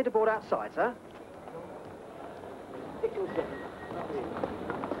an indicator board outside, sir.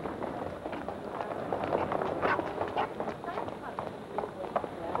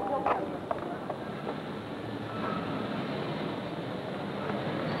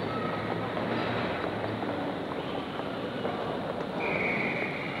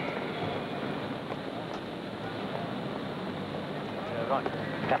 Right.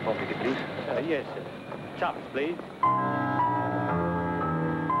 Platform ticket, please. Yes, sir. Chops, please.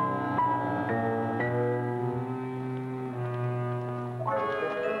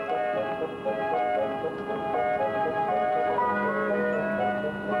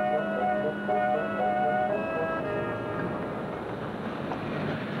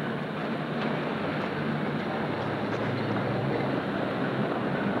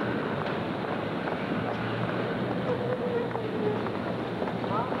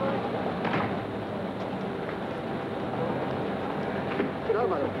 No,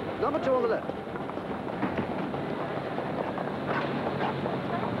 madam. Number 2 on the left.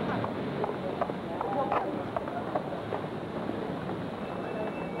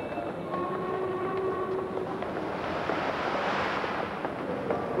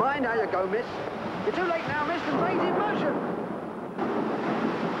 Mind how you go, miss. You're too late now, miss. The train's in motion.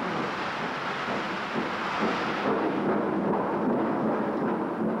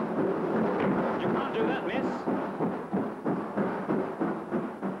 You can't do that, miss.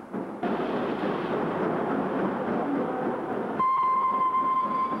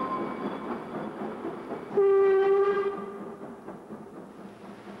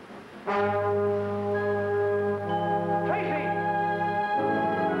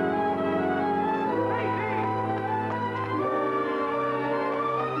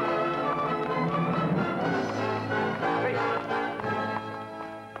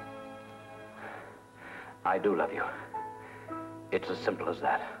 I do love you. It's as simple as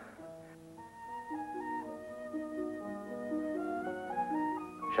that.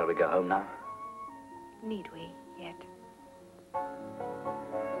 Shall we go home now? Need we yet?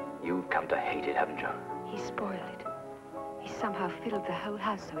 You've come to hate it, haven't you? He spoiled it. He somehow filled the whole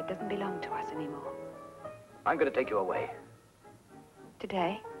house so it doesn't belong to us anymore. I'm going to take you away.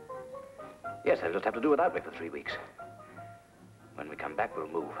 Today? Yes, I'll just have to do without me for 3 weeks. When we come back, we'll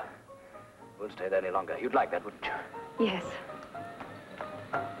move. Won't stay there any longer. You'd like that, wouldn't you? Yes.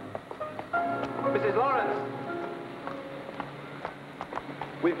 Mrs. Lawrence!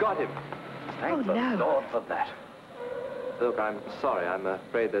 We've got him. Thank the Lord for that. Look, I'm sorry. I'm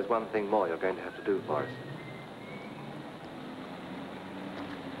afraid there's one thing more you're going to have to do for us.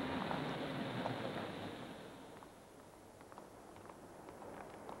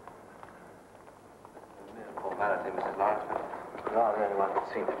 Formality, Mrs. Lawrence, but you are the only one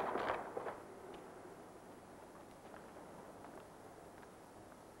who's seen it.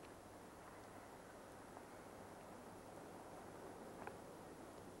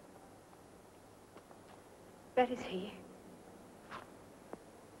 That is he.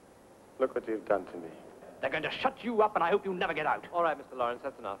 Look what you've done to me. They're going to shut you up, and I hope you never get out. All right, Mr. Lawrence,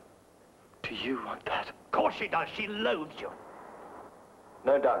 that's enough. Do do you want that? Of course she does. She loathes you.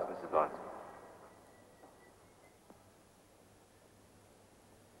 No doubts, Mrs. Lawrence.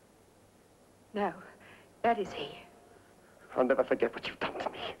 No, that is he. I'll never forget what you've done to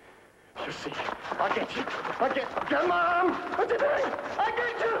me. You see, I'll get you. I'll get you. Mom! What's it doing? I'll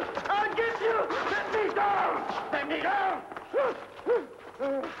get you! I'll get you! Let me down! Let me down!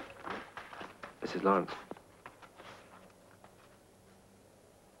 Mrs. Lawrence.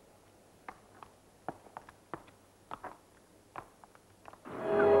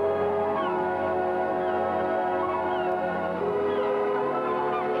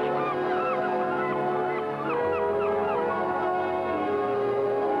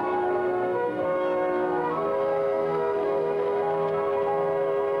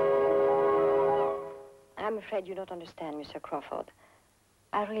 I'm afraid you don't understand, Mr. Crawford.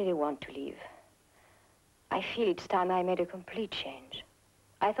 I really want to leave. I feel it's time I made a complete change.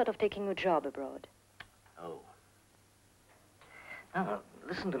 I thought of taking a job abroad. Oh. Now,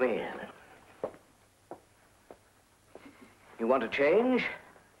 listen to me, Ellen. You want to change?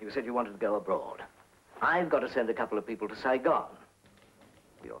 You said you wanted to go abroad. I've got to send a couple of people to Saigon.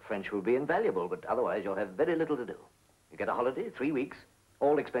 Your French will be invaluable, but otherwise you'll have very little to do. You get a holiday, 3 weeks,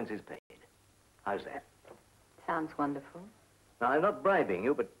 all expenses paid. How's that? Sounds wonderful. Now, I'm not bribing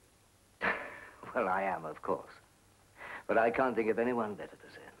you, but... well, I am, of course. But I can't think of anyone better to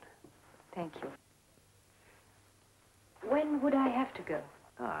send. Thank you. When would I have to go?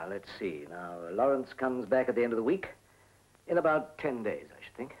 Ah, let's see. Now, Lawrence comes back at the end of the week. In about 10 days, I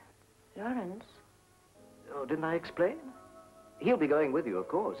should think. Lawrence? Oh, didn't I explain? He'll be going with you, of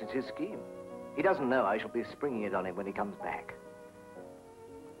course. It's his scheme. He doesn't know I shall be springing it on him when he comes back.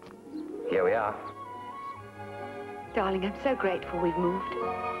 Here we are. Darling, I'm so grateful we've moved.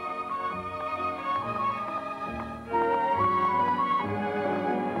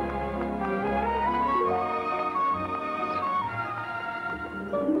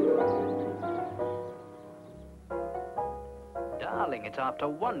 Darling, it's after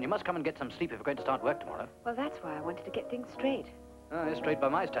 1. You must come and get some sleep if we're going to start work tomorrow. Well, that's why I wanted to get things straight. It's straight by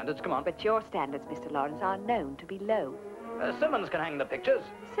my standards. Come on. But your standards, Mr. Lawrence, are known to be low. Simmons can hang the pictures.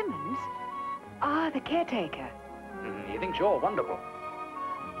 Simmons? Ah, the caretaker. He thinks you're wonderful.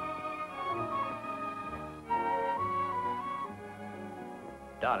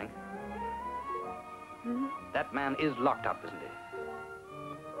 Darling. That man is locked up, isn't he?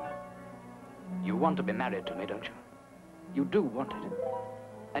 You want to be married to me, don't you? You do want it.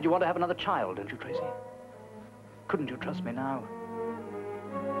 And you want to have another child, don't you, Tracy? Couldn't you trust me now?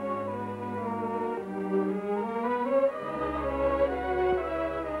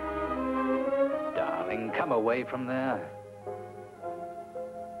 Darling, come away from there.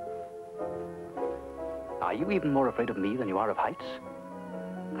 Are you even more afraid of me than you are of heights?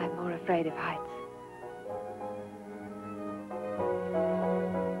 I'm more afraid of heights.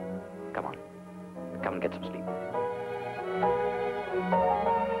 Come on. Come and get some sleep.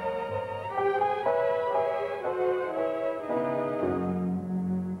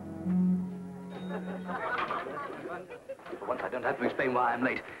 For once, I don't have to explain why I'm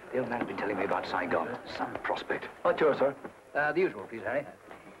late. The old man's been telling me about Saigon. Some prospect. What's yours, sir? The usual, please, Harry.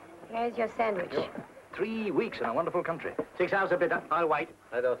 Here's your sandwich. 3 weeks in a wonderful country. 6 hours a bit. I'll wait.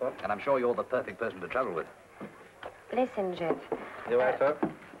 I do, sir. And I'm sure you're the perfect person to travel with. Listen, Jeff. You right, sir?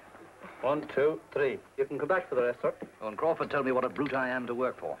 1, 2, 3. You can come back for the rest, sir. Oh, and Crawford told me what a brute I am to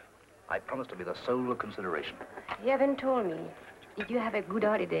work for. I promise to be the sole consideration. You haven't told me. Did you have a good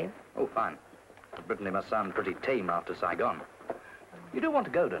holiday? Oh, fine. But Brittany must sound pretty tame after Saigon. You do want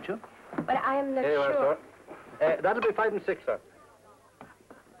to go, don't you? But I am not Here you sure. are, sir. That'll be 5 and 6, sir.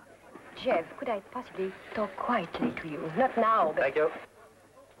 Jeff, could I possibly talk quietly to you? Not now, but... Thank you.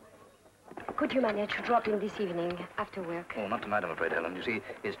 Could you manage to drop in this evening after work? Oh, not tonight, I'm afraid, Helen. You see,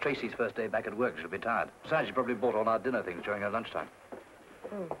 it's Tracy's first day back at work. She'll be tired. Besides, she probably bought all our dinner things during her lunchtime.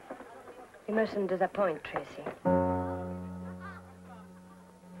 You mustn't disappoint Tracy.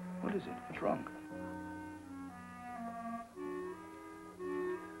 What is it? What's wrong?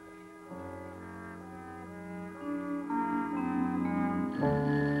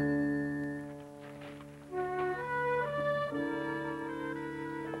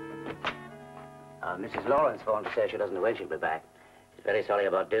 Mrs. Lawrence phoned to say she doesn't know when she'll be back. She's very sorry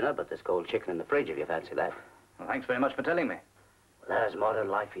about dinner, but there's cold chicken in the fridge if you fancy that. Well, thanks very much for telling me. Well, there's modern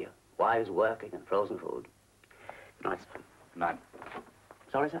life for you. Wives working and frozen food. Good night, sir. Good night.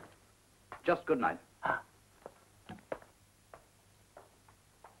 Sorry, sir? Just good night.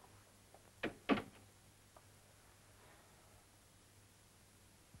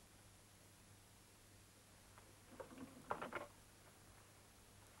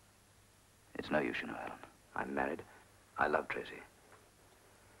 no use, you know, Alan. I'm married. I love Tracy.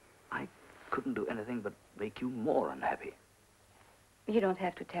 I couldn't do anything but make you more unhappy. You don't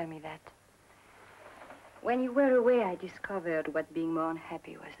have to tell me that. When you were away, I discovered what being more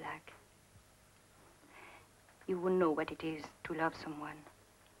unhappy was like. You wouldn't know what it is to love someone.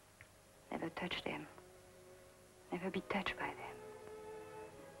 Never touch them. Never be touched by them.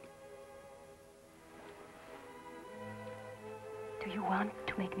 Do you want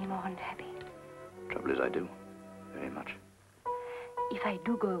to make me more unhappy? Trouble is, I do. Very much. If I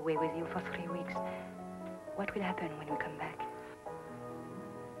do go away with you for 3 weeks, what will happen when we come back?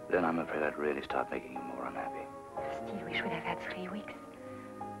 Then I'm afraid I'd really start making you more unhappy. Still, we should have had 3 weeks.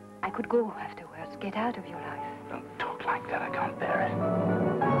 I could go afterwards, get out of your life. Don't talk like that. I can't bear it.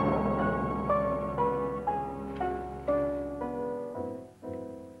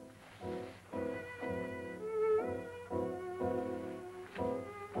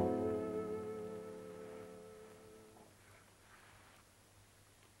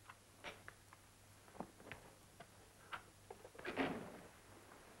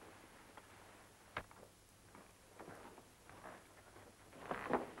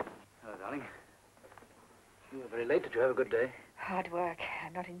 Darling. You were very late. Did you have a good day? Hard work.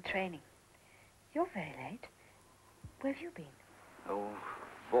 I'm not in training. You're very late. Where have you been? Oh,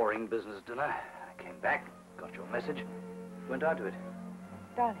 boring business dinner. I came back, got your message, went out to it.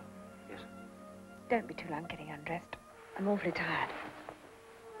 Darling. Yes? Don't be too long getting undressed. I'm awfully tired.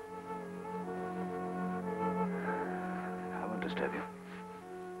 I won't disturb you.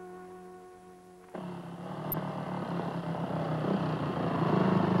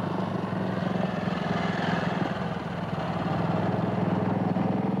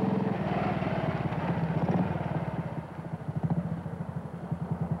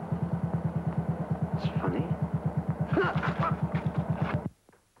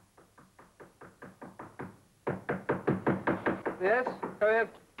 Yes? Come in.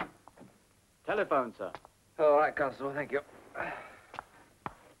 Telephone, sir. All right, Constable, thank you.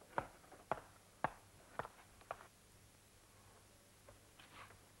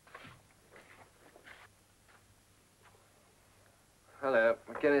 Hello,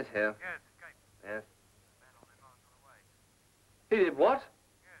 McKinney's here. Yes, escape. Yes. Man on their phones on the way. He did what?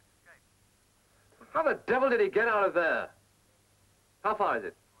 Yes, escape. How the devil did he get out of there? How far is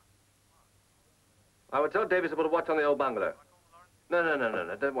it? I would tell Davis to put a watch on the old bungalow.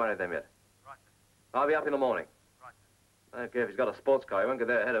 No, don't worry them yet. Right, I'll be up in the morning. right. I don't care if he's got a sports car, he won't get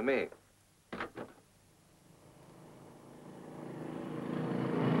there ahead of me.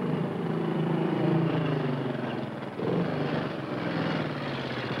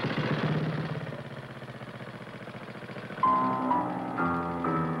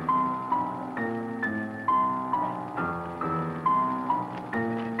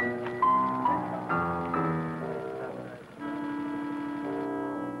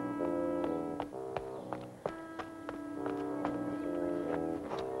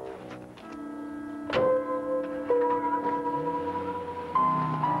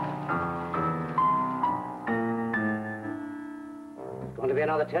 Going to be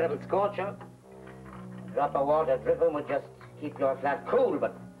another terrible scorcher. A drop of water dripping would just keep your flat cool,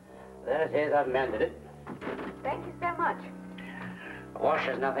 but there it is, I've mended it. Thank you so much. A wash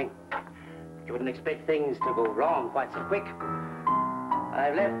is nothing. You wouldn't expect things to go wrong quite so quick.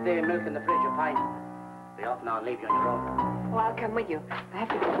 I've left the milk in the fridge a pint. Be off now and leave you on your own. Oh, I'll come with you. I have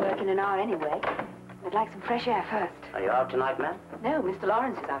to go to work in an hour anyway. I'd like some fresh air first. Are you out tonight, ma'am? No, Mr.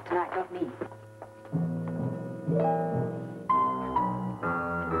 Lawrence is out tonight, not me.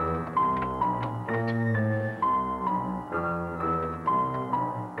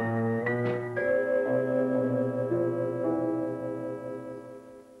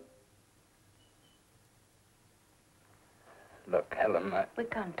 Look, Helen, We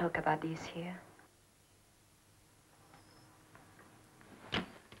can't talk about these here.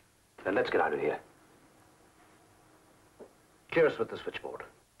 Then let's get out of here. Clear us with the switchboard.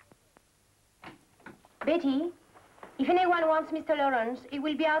 Betty, if anyone wants Mr. Lawrence, he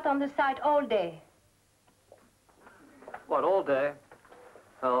will be out on the site all day. What, all day?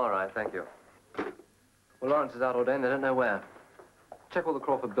 Oh, all right, thank you. Well, Lawrence is out all day and they don't know where. Check all the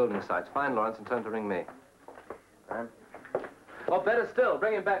Crawford building sites. Find Lawrence and tell him to ring me. Or better still,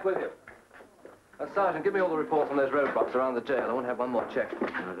 bring him back with you. Sergeant, give me all the reports on those roadblocks around the jail. I want to have one more check.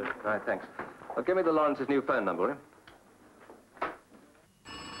 All right, thanks. Well, give me the Lawrence's new phone number, will you?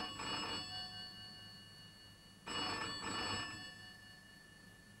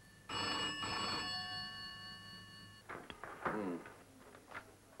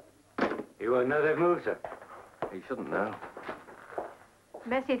 You won't know they've moved, sir. He shouldn't know.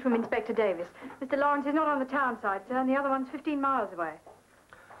 Message from Inspector Davis. Mr. Lawrence is not on the town side, sir, and the other one's 15 miles away.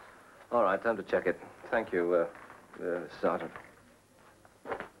 All right, time to check it. Thank you, Sergeant.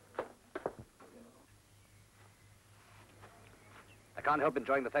 I can't help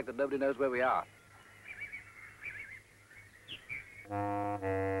enjoying the fact that nobody knows where we are.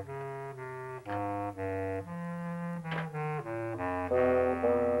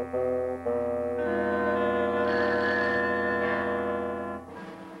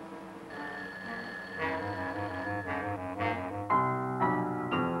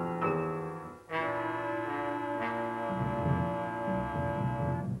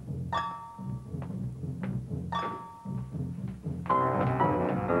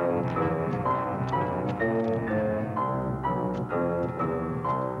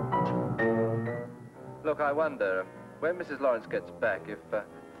 Look, I wonder, when Mrs. Lawrence gets back, if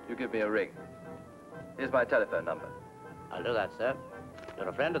you give me a ring. Here's my telephone number. I'll do that, sir. You're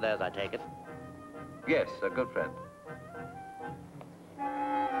a friend of theirs, I take it. Yes, a good friend.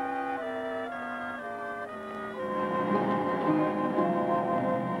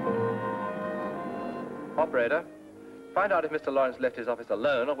 Operator, find out if Mr. Lawrence left his office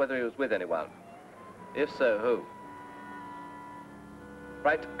alone or whether he was with anyone. If so, who?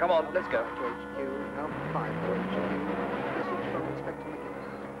 Right, come on, let's go. HQ, Alpha 5 to HQ. Message from Inspector McGinnis.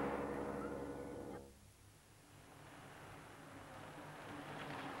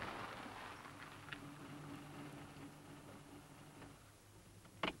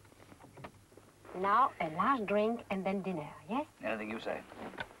 Now, a last drink and then dinner, yes? Anything you say.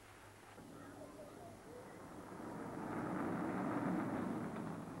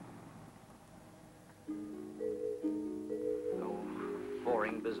 Oh,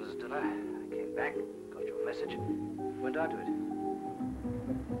 boring business dinner. I came back, got your message, went out to it.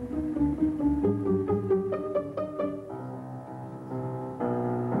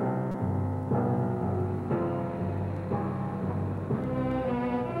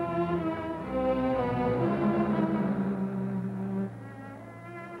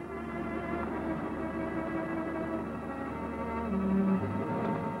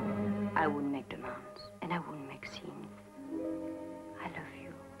 I wouldn't make demands, and I wouldn't make scenes. I love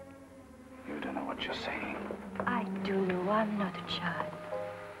you. You don't know what you're saying. I do know I'm not a child.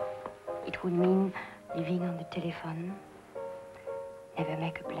 It would mean living on the telephone, never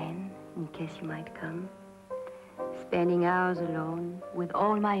make a plan in case you might come, spending hours alone with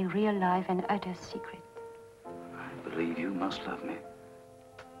all my real life and utter secret. I believe you must love me.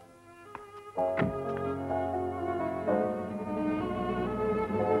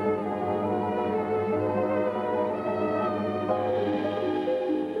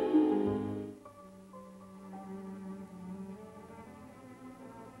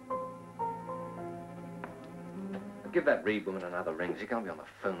 Give that Reed woman another ring. She can't be on the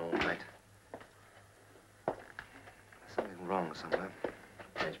phone all night. There's something wrong somewhere.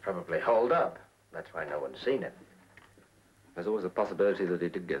 It's probably holed up. That's why no one's seen it. There's always a possibility that he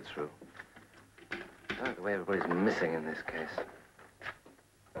did get through. I like the way everybody's missing in this case.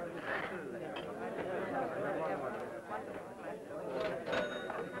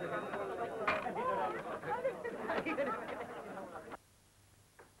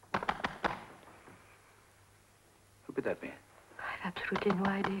 Who could that be? I've absolutely no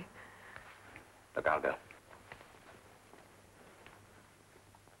idea. Look, I'll go.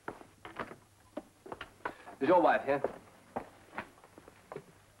 Is your wife here?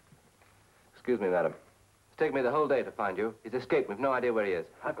 Excuse me, madam. It's taken me the whole day to find you. He's escaped. We've no idea where he is.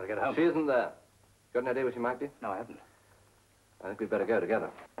 I've got to get home. She isn't there. Got any idea where she might be? No, I haven't. I think we'd better go together.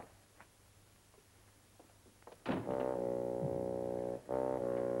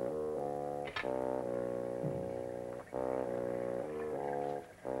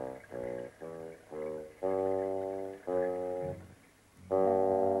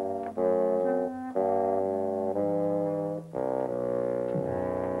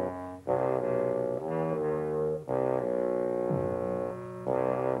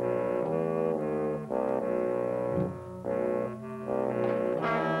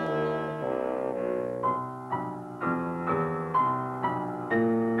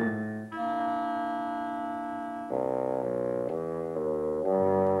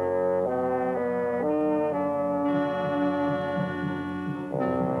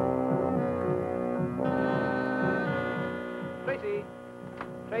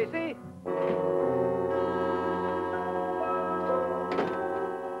 Tracy?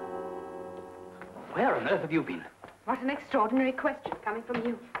 Where on earth have you been? What an extraordinary question coming from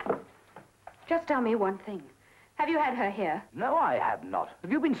you. Just tell me one thing. Have you had her here? No, I have not.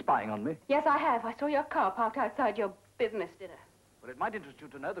 Have you been spying on me? Yes, I have. I saw your car parked outside your business dinner. Well, it might interest you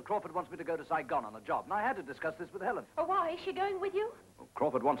to know that Crawford wants me to go to Saigon on a job, and I had to discuss this with Helen. Oh, why? Is she going with you? Well,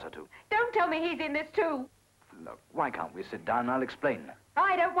 Crawford wants her to. Don't tell me he's in this too. Look, why can't we sit down and I'll explain?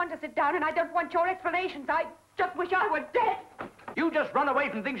 I don't want to sit down, and I don't want your explanations. I just wish I were dead. You just run away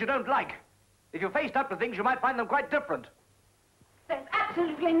from things you don't like. If you're faced up to things, you might find them quite different. There's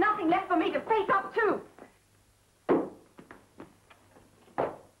absolutely nothing left for me to face up to.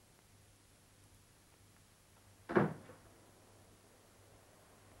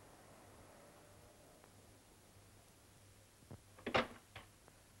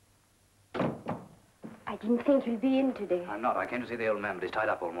 I didn't think you'd be in today. I'm not. I came to see the old man, but he's tied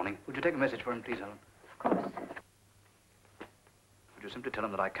up all morning. Would you take a message for him, please, Helen? Of course. Would you simply tell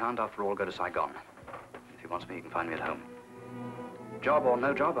him that I can't, after all, go to Saigon? If he wants me, he can find me at home. Job or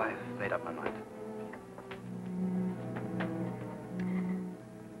no job, I've made up my mind.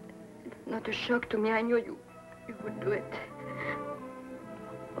 It's not a shock to me. I knew you would do it.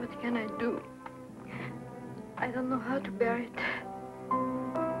 What can I do? I don't know how to bear it.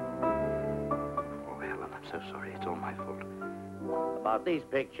 Oh, Helen, I'm so sorry. It's all my fault. About these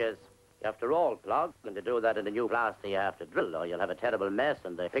pictures, you have to roll plug, and to do that in the new plaster you have to drill, or you'll have a terrible mess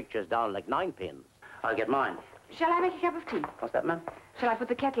and the picture's down like 9 pins. I'll get mine. Shall I make a cup of tea? What's that, ma'am? Shall I put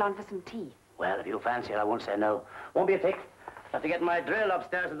the kettle on for some tea? Well, if you fancy it, I won't say no. Won't be a tick. Have to get my drill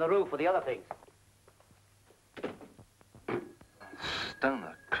upstairs in the roof for the other things. Stone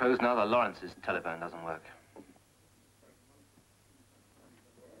the crows now the Lawrence's telephone doesn't work.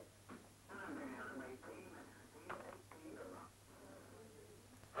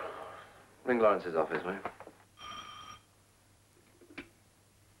 Ring Lawrence's office, will you?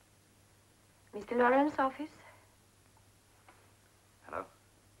 Mr. Lawrence's office? Hello?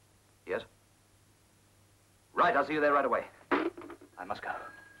 Yes? Right, I'll see you there right away. I must go.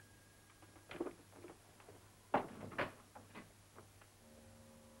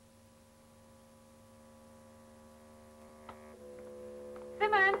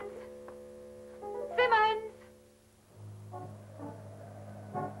 Simmons! Simmons!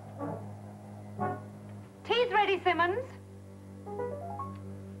 Tea's ready, Simmons.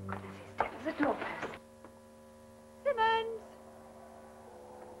 Goodness, he's still as a doorpost. Simmons!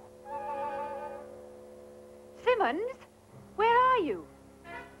 Simmons? Where are you?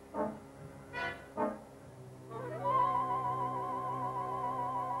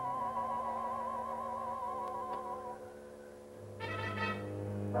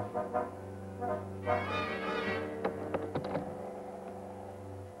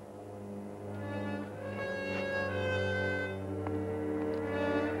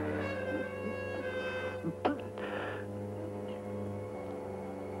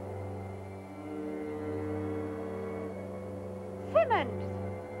 Simmons!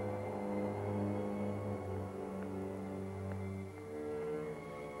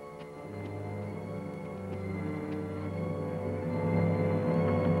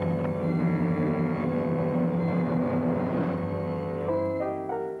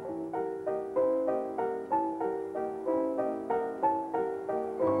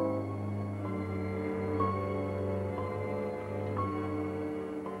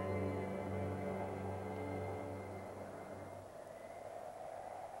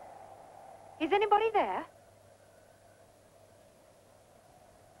 Is anybody there?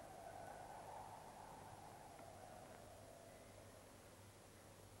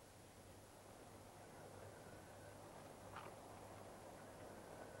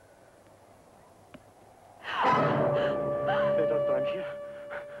 They don't know I'm here.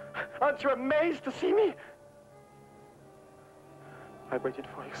 Aren't you amazed to see me? I waited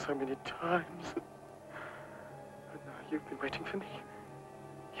for you so many times. And now you've been waiting for me.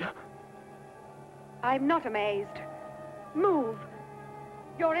 Yeah? I'm not amazed. Move.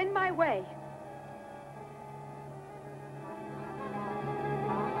 You're in my way.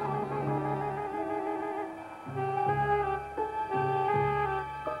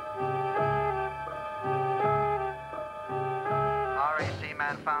 RAC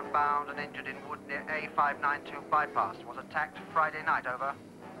man found bound and injured in wood near A592 bypass. Was attacked Friday night, over.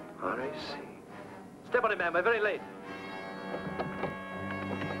 RAC. Step on it, ma'am. We're very late.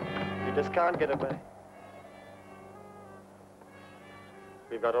 You just can't get away.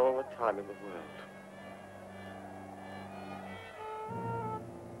 We've got all the time in the world.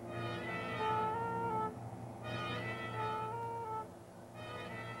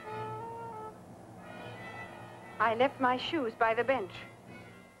 I left my shoes by the bench.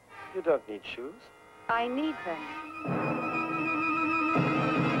 You don't need shoes. I need them.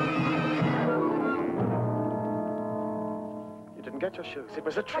 You didn't get your shoes. It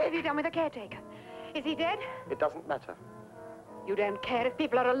was a What trick. have you done with the caretaker? Is he dead? It doesn't matter. You don't care if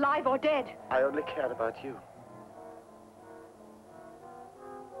people are alive or dead. I only cared about you.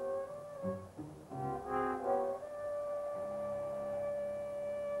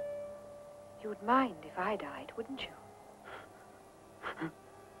 You would mind if I died, wouldn't you?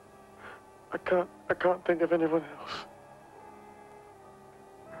 I can't think of anyone else.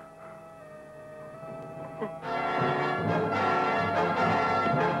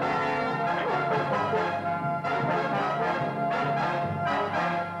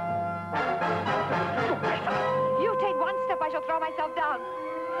 You take one step, I shall throw myself down.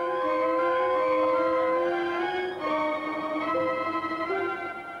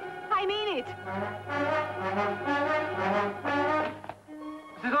 I mean it.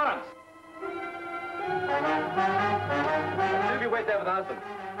 Mrs. Lawrence! Sylvia, wait there with her husband.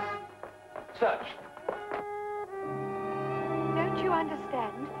 Search. Don't you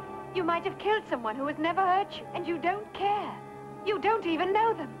understand? You might have killed someone who has never hurt you, and you don't care. You don't even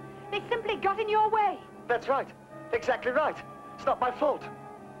know them. They simply got in your way. That's right. Exactly right. It's not my fault.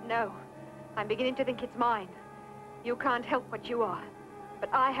 No, I'm beginning to think it's mine. You can't help what you are, but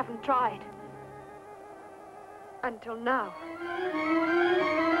I haven't tried. Until now.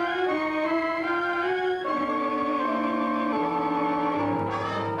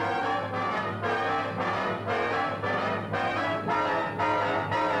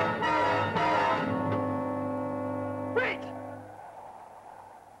 Wait!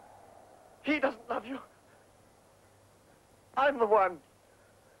 He doesn't love you. I'm the one.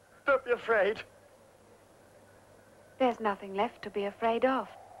 Don't be afraid. There's nothing left to be afraid of.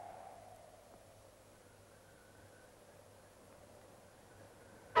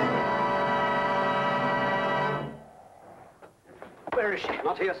 Where is she?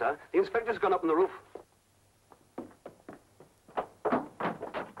 Not here, sir. The inspector's gone up on the roof.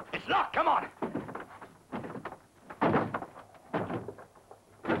 It's locked. Come on.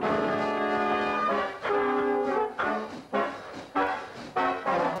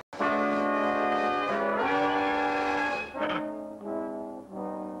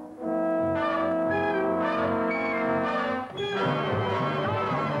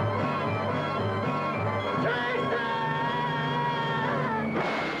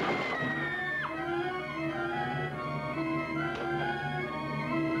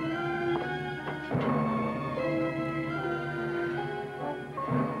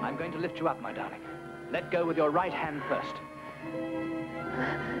 Lift you up, my darling. Let go with your right hand first.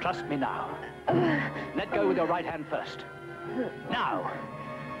 Trust me now. Let go with your right hand first. Now.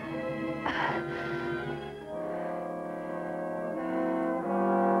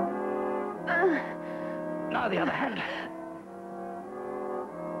 Now the other hand.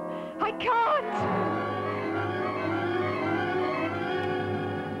 I can't!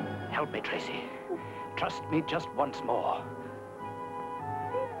 Help me, Tracy. Trust me just once more.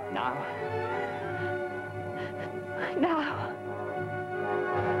 Now. Now.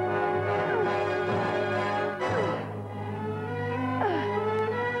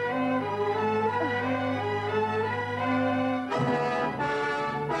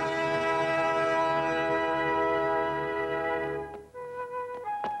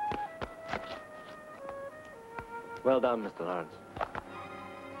 Well done, Mr. Lawrence.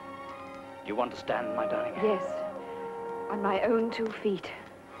 You want to stand, my darling? Yes. On my own 2 feet.